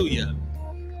 Hallelujah.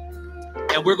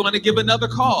 And we're going to give another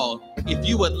call. If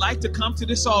you would like to come to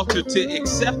this altar to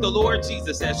accept the Lord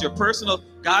Jesus as your personal,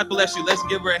 God bless you. Let's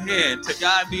give her a hand. To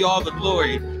God be all the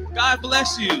glory. God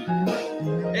bless you.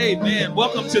 Amen.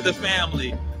 Welcome to the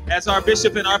family. As our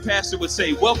bishop and our pastor would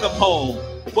say, welcome home.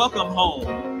 Welcome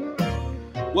home.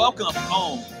 Welcome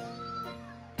home.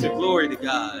 To glory to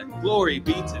God. Glory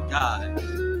be to God.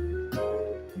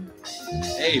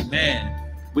 Amen.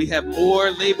 We have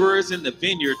more laborers in the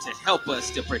vineyard to help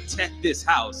us to protect this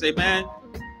house. Amen.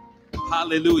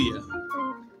 Hallelujah.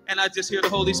 And I just hear the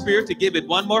Holy Spirit to give it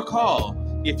one more call.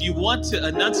 If you want to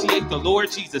enunciate the Lord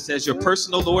Jesus as your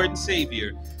personal Lord and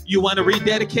Savior, you want to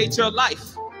rededicate your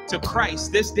life to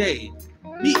Christ this day,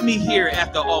 meet me here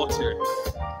at the altar.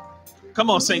 Come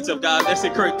on, saints of God, let's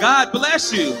encourage. God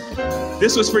bless you.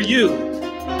 This was for you.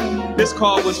 This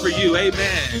call was for you.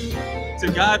 Amen. To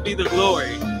God be the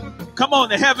glory. Come on,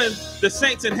 the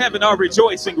saints in heaven are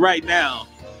rejoicing right now.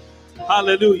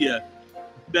 Hallelujah.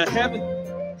 The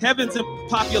heaven's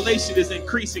population is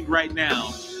increasing right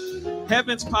now.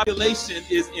 Heaven's population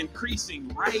is increasing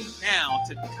right now.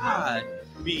 To God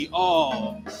be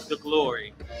all the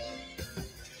glory.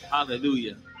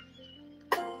 Hallelujah.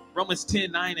 Romans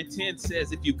 10:9-10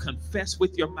 says, if you confess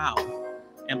with your mouth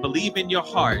and believe in your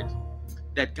heart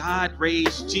that God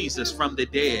raised Jesus from the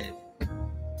dead,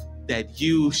 that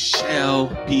you shall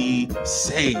be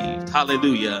saved.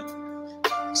 Hallelujah.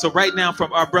 So right now,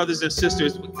 from our brothers and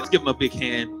sisters, let's give them a big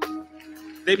hand.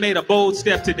 They made a bold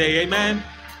step today. Amen.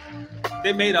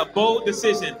 They made a bold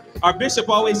decision. Our bishop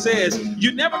always says,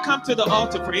 you never come to the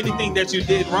altar for anything that you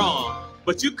did wrong,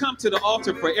 but you come to the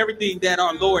altar for everything that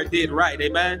our Lord did right.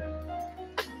 Amen.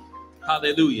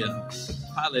 Hallelujah.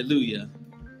 Hallelujah.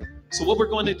 So what we're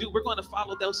going to do, we're going to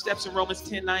follow those steps in Romans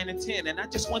 10:9-10. And I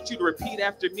just want you to repeat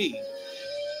after me.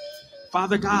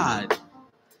 Father God,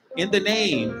 in the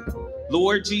name,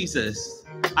 Lord Jesus,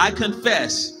 I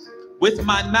confess with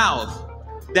my mouth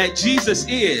that Jesus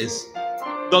is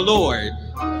the Lord.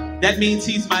 That means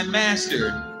he's my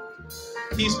master.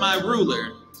 He's my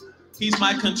ruler. He's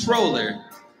my controller.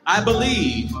 I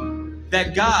believe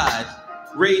that God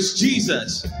raised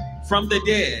Jesus from the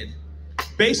dead.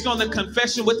 Based on the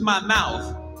confession with my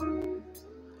mouth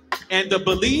and the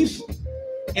belief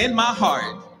in my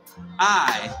heart,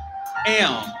 I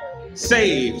am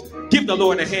saved. Give the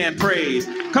Lord a hand praise.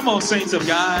 Come on, saints of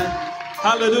God.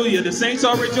 Hallelujah. The saints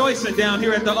are rejoicing down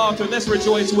here at the altar. Let's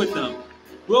rejoice with them.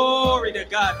 Glory to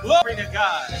God. Glory to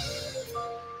God.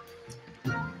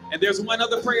 And there's one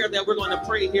other prayer that we're going to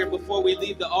pray here before we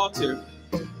leave the altar.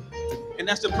 And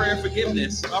that's the prayer of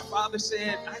forgiveness. Our Father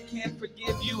said, I can't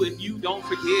forgive you if you don't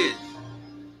forgive.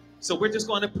 So we're just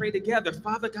going to pray together.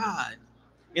 Father God,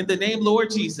 in the name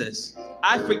Lord Jesus,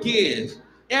 I forgive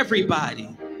everybody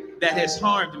that has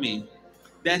harmed me,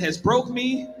 that has broke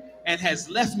me and has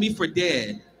left me for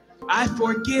dead. I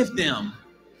forgive them.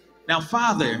 Now,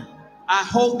 Father, I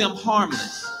hold them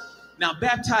harmless. Now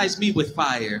baptize me with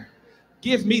fire.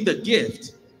 Give me the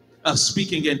gift of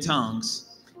speaking in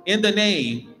tongues. In the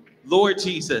name Lord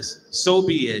Jesus, so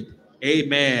be it.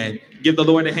 Amen. Give the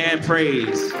Lord a hand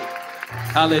praise.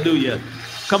 Hallelujah.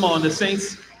 Come on, the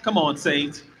saints. Come on,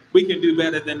 saints. We can do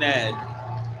better than that.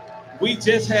 We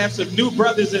just have some new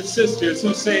brothers and sisters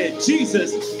who said,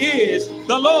 Jesus is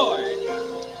the Lord.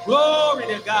 Glory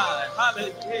to God.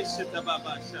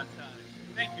 Hallelujah.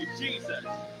 Thank you, Jesus.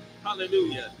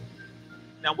 Hallelujah.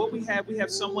 Now, what we have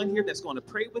someone here that's going to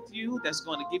pray with you, that's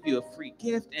going to give you a free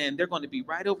gift, and they're going to be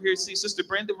right over here. See Sister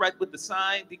Brenda right with the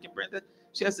sign, Deacon Brenda.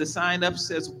 She has the sign up,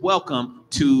 says, welcome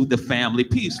to the family.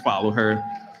 Please follow her.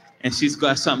 And she's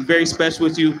got something very special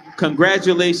with you.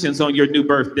 Congratulations on your new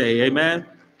birthday. Amen.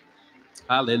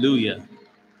 Hallelujah.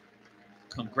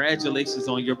 Congratulations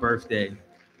on your birthday.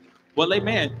 Well,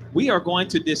 amen. We are going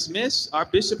to dismiss. Our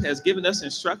bishop has given us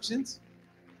instructions.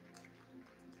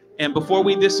 And before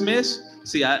we dismiss,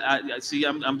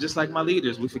 I'm just like my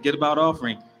leaders. We forget about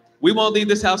offering. We won't leave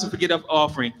this house and forget of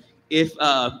offering.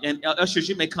 And ushers,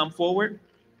 you may come forward.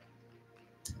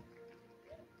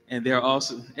 And they're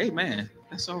also, amen.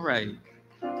 That's all right.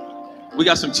 We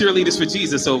got some cheerleaders for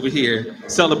Jesus over here,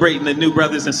 celebrating the new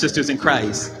brothers and sisters in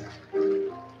Christ.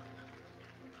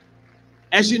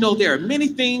 As you know, there are many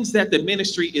things that the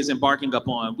ministry is embarking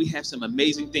upon. We have some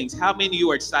amazing things. How many of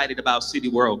you are excited about City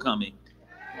World coming?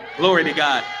 Glory to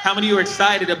God. How many of you are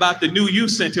excited about the new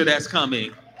youth center that's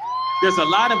coming? There's a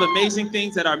lot of amazing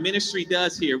things that our ministry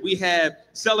does here. We have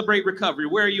Celebrate Recovery.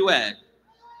 Where are you at?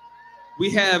 We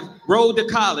have Road to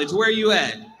College. Where are you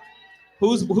at?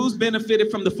 Who's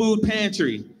benefited from the food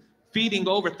pantry? Feeding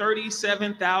over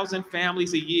 37,000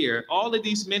 families a year. All of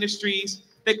these ministries,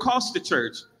 they cost the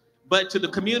church. But to the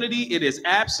community, it is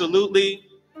absolutely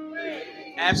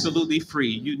free.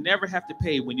 You never have to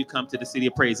pay when you come to the City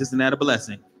of Praise. Isn't that a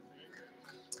blessing?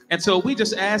 And so we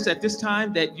just ask at this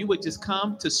time that you would just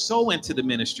come to sow into the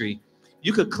ministry.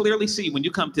 You could clearly see when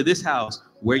you come to this house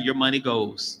where your money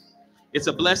goes. It's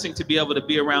a blessing to be able to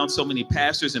be around so many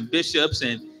pastors and bishops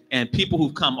and people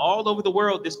who've come all over the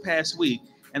world this past week.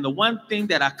 And the one thing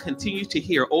that I continue to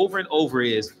hear over and over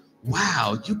is,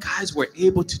 wow, you guys were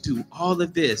able to do all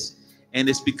of this. And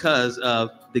it's because of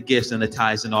the gifts and the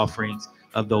tithes and offerings.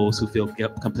 of those who feel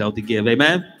compelled to give.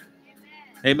 Amen.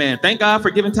 Amen. Thank God for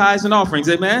giving tithes and offerings.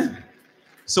 Amen.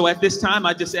 So at this time,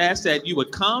 I just ask that you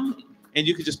would come and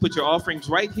you could just put your offerings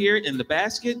right here in the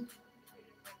basket.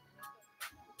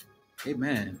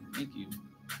 Amen. Thank you.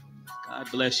 God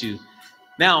bless you.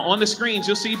 Now, on the screens,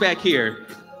 you'll see back here,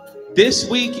 this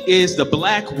week is the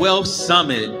Black Wealth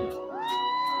Summit.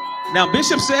 Now,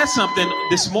 Bishop said something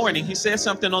this morning. He said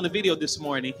something on the video this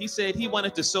morning. He said he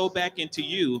wanted to sow back into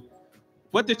you.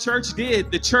 What the church did,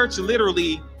 the church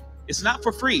literally, it's not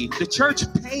for free. The church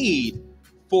paid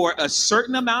for a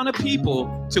certain amount of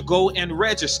people to go and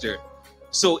register.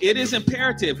 So it is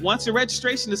imperative. Once the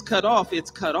registration is cut off,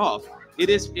 it's cut off. It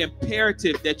is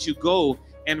imperative that you go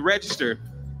and register.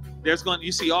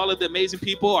 You see all of the amazing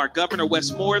people. Our Governor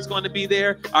Westmore is going to be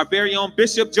there. Our very own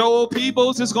Bishop Joel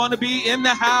Peebles is going to be in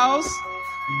the house.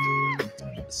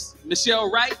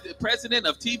 Michelle Wright, the president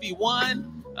of TV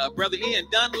One. Brother Ian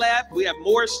Dunlap. We have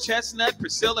Morris Chestnut,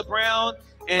 Priscilla Brown,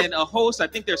 and a host. I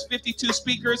think there's 52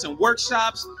 speakers and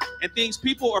workshops and things.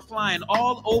 People are flying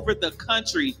all over the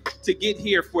country to get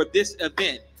here for this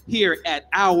event here at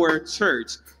our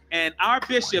church. And our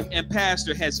bishop and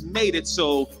pastor has made it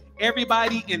so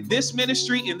everybody in this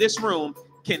ministry, in this room,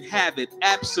 can have it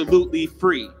absolutely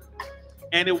free.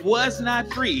 And it was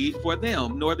not free for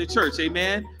them, nor the church,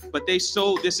 amen? But they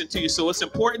sold this into you. So it's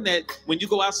important that when you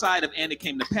go outside of And It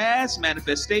Came to Pass,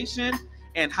 Manifestation,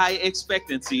 and High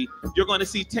Expectancy, you're going to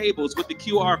see tables with the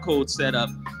QR code set up.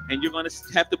 And you're going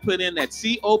to have to put in that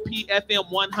COPFM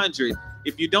 100.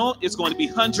 If you don't, it's going to be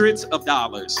hundreds of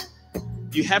dollars.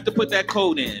 You have to put that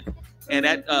code in. And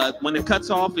that when it cuts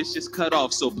off, it's just cut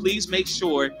off. So please make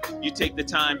sure you take the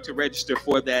time to register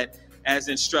for that as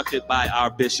instructed by our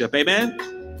bishop. Amen.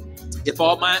 If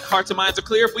all hearts and minds are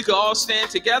clear, if we could all stand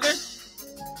together.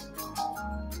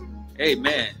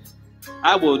 Amen.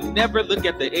 I will never look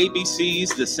at the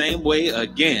ABCs the same way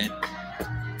again.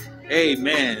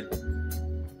 Amen.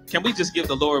 Can we just give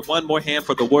the Lord one more hand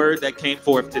for the word that came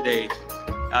forth today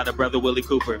out of Brother Willie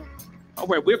Cooper? All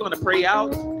right, we're going to pray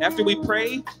out. After we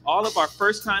pray, all of our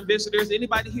first-time visitors,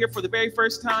 anybody here for the very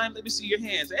first time? Let me see your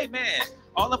hands. Amen.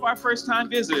 All of our first-time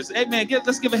visitors. Amen.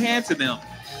 Let's give a hand to them.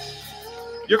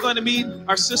 You're going to meet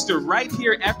our sister right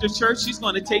here after church. She's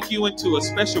going to take you into a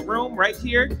special room right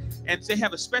here, and they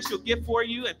have a special gift for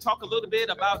you and talk a little bit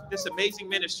about this amazing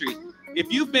ministry.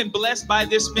 If you've been blessed by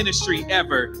this ministry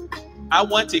ever, I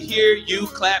want to hear you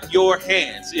clap your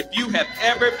hands if you have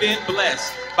ever been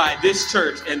blessed by this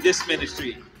church and this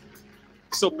ministry.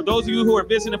 So for those of you who are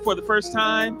visiting for the first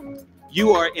time,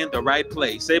 you are in the right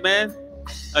place. Amen.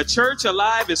 A church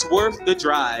alive is worth the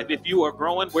drive if you are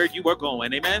growing where you are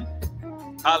going. Amen.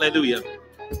 Hallelujah.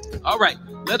 All right,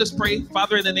 let us pray.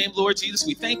 Father, in the name of Lord Jesus,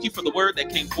 we thank you for the word that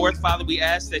came forth. Father, we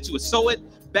ask that you would sow it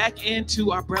back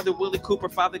into our brother Willie Cooper,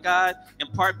 Father God,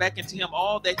 impart back into him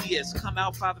all that he has come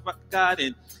out, Father God,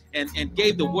 and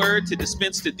gave the word to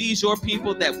dispense to these your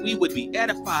people, that we would be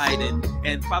edified.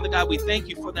 And Father God, we thank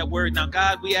you for that word. Now,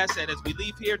 God, we ask that as we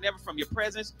leave here, never from your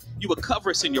presence, you would cover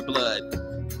us in your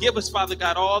blood. Give us, Father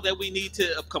God, all that we need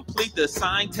to complete the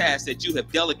assigned tasks that you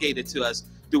have delegated to us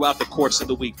throughout the course of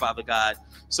the week, Father God.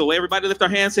 So everybody lift our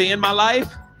hands, say, in my life,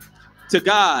 to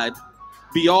God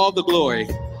be all the glory.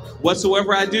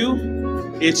 Whatsoever I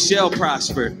do, it shall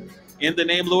prosper. In the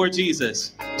name, Lord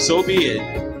Jesus, so be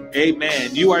it.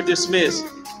 Amen. You are dismissed.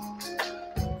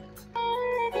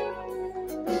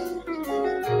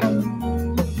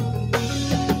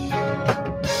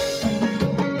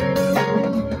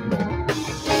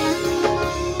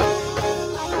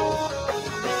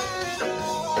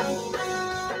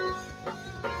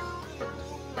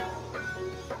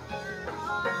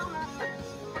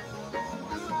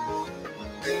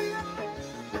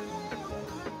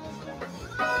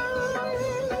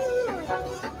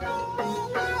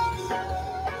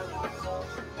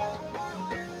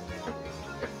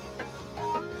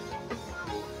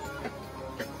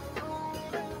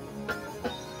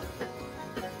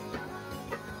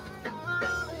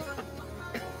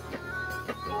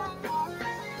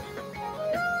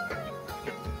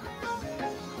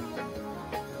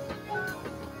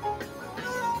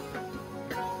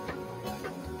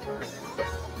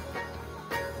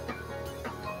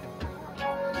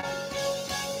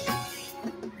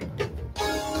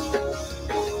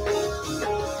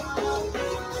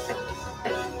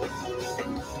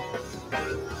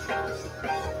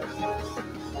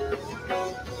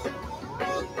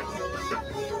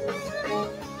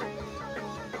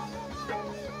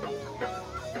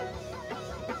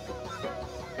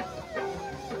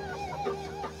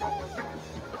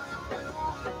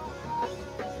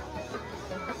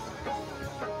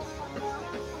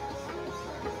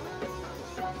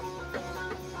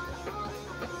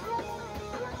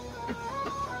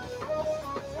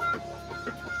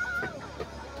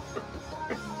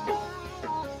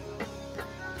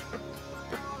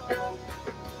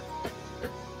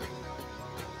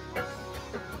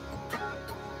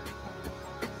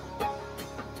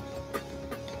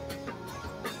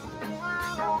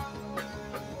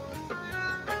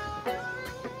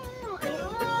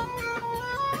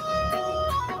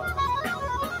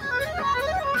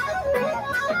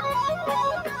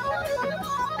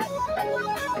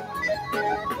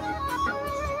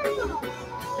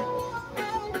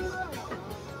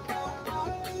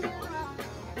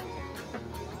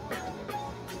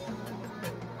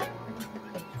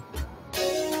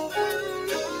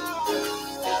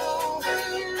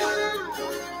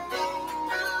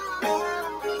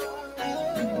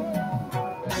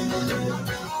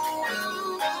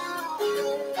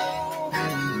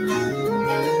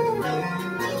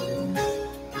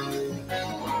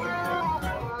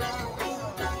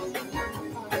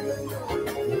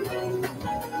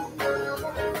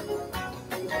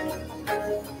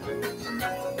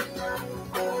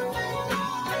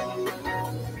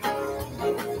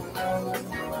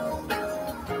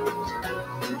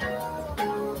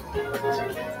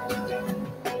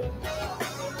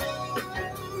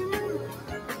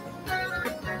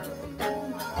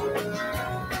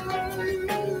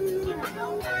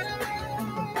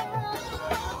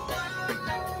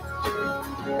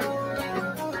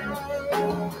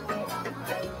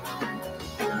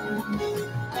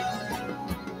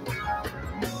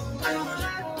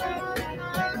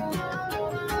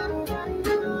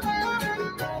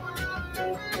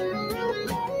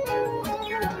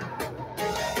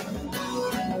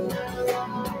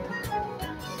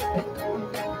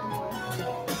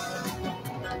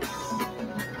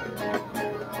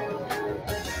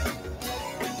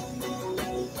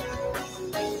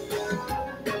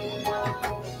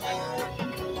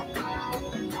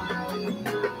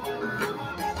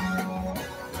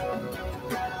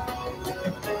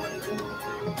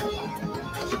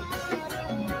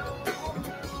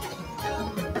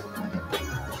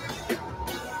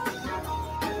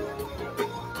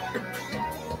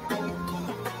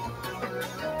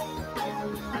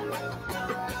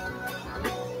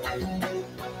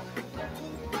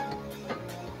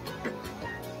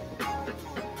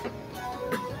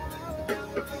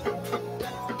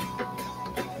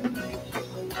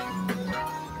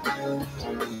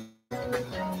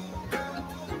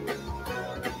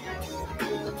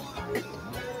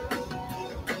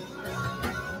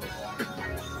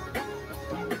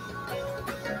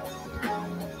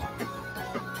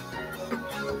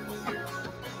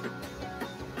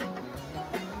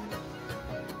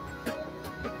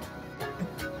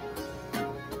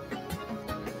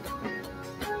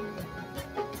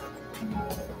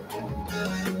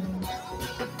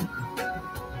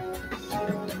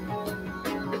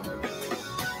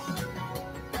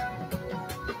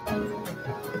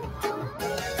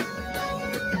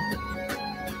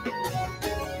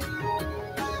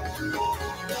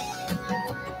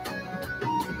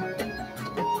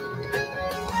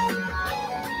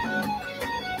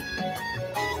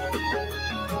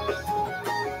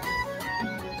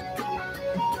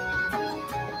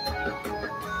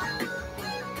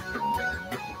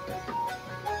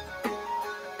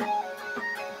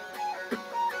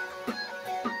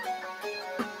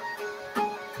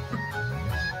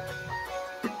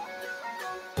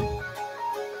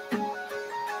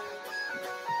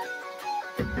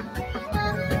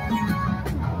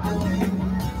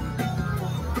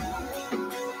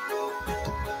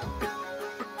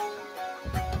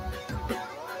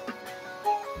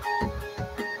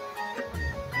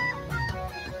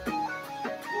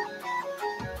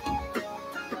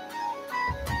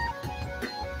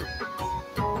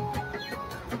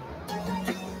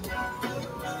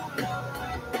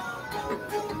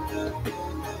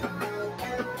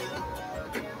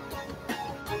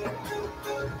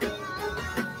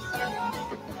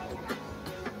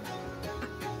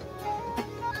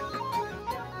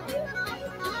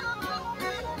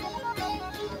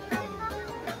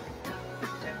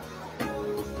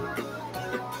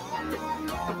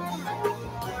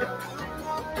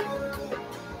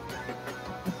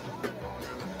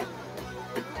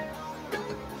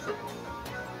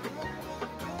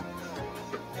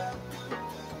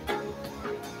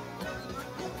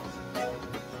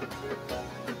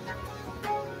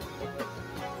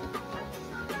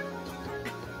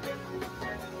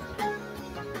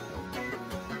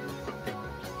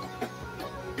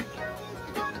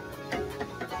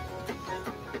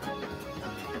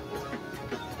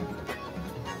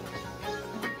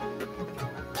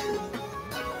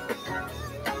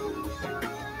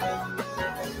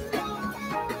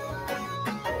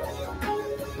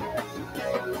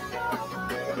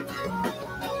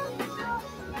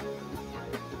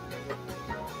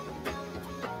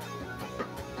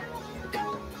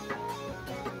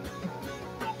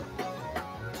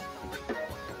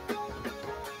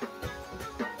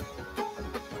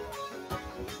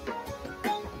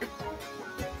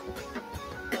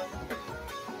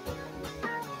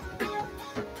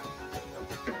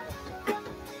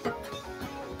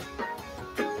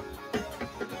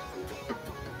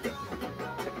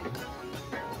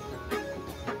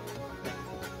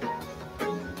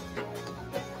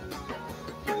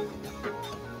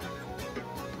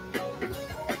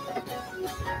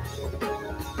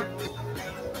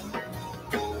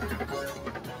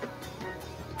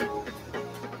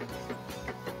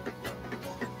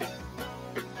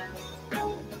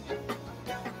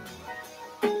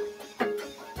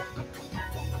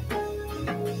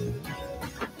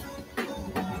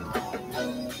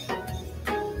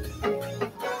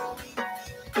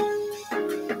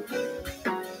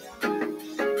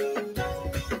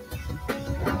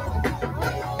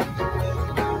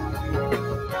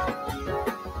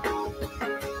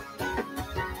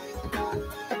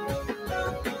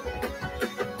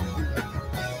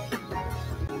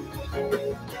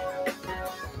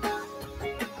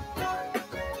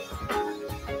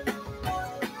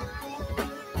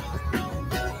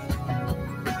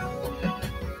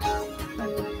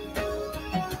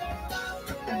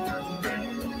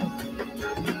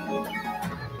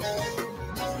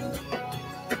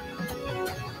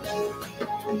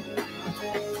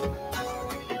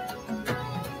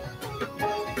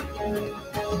 Amen.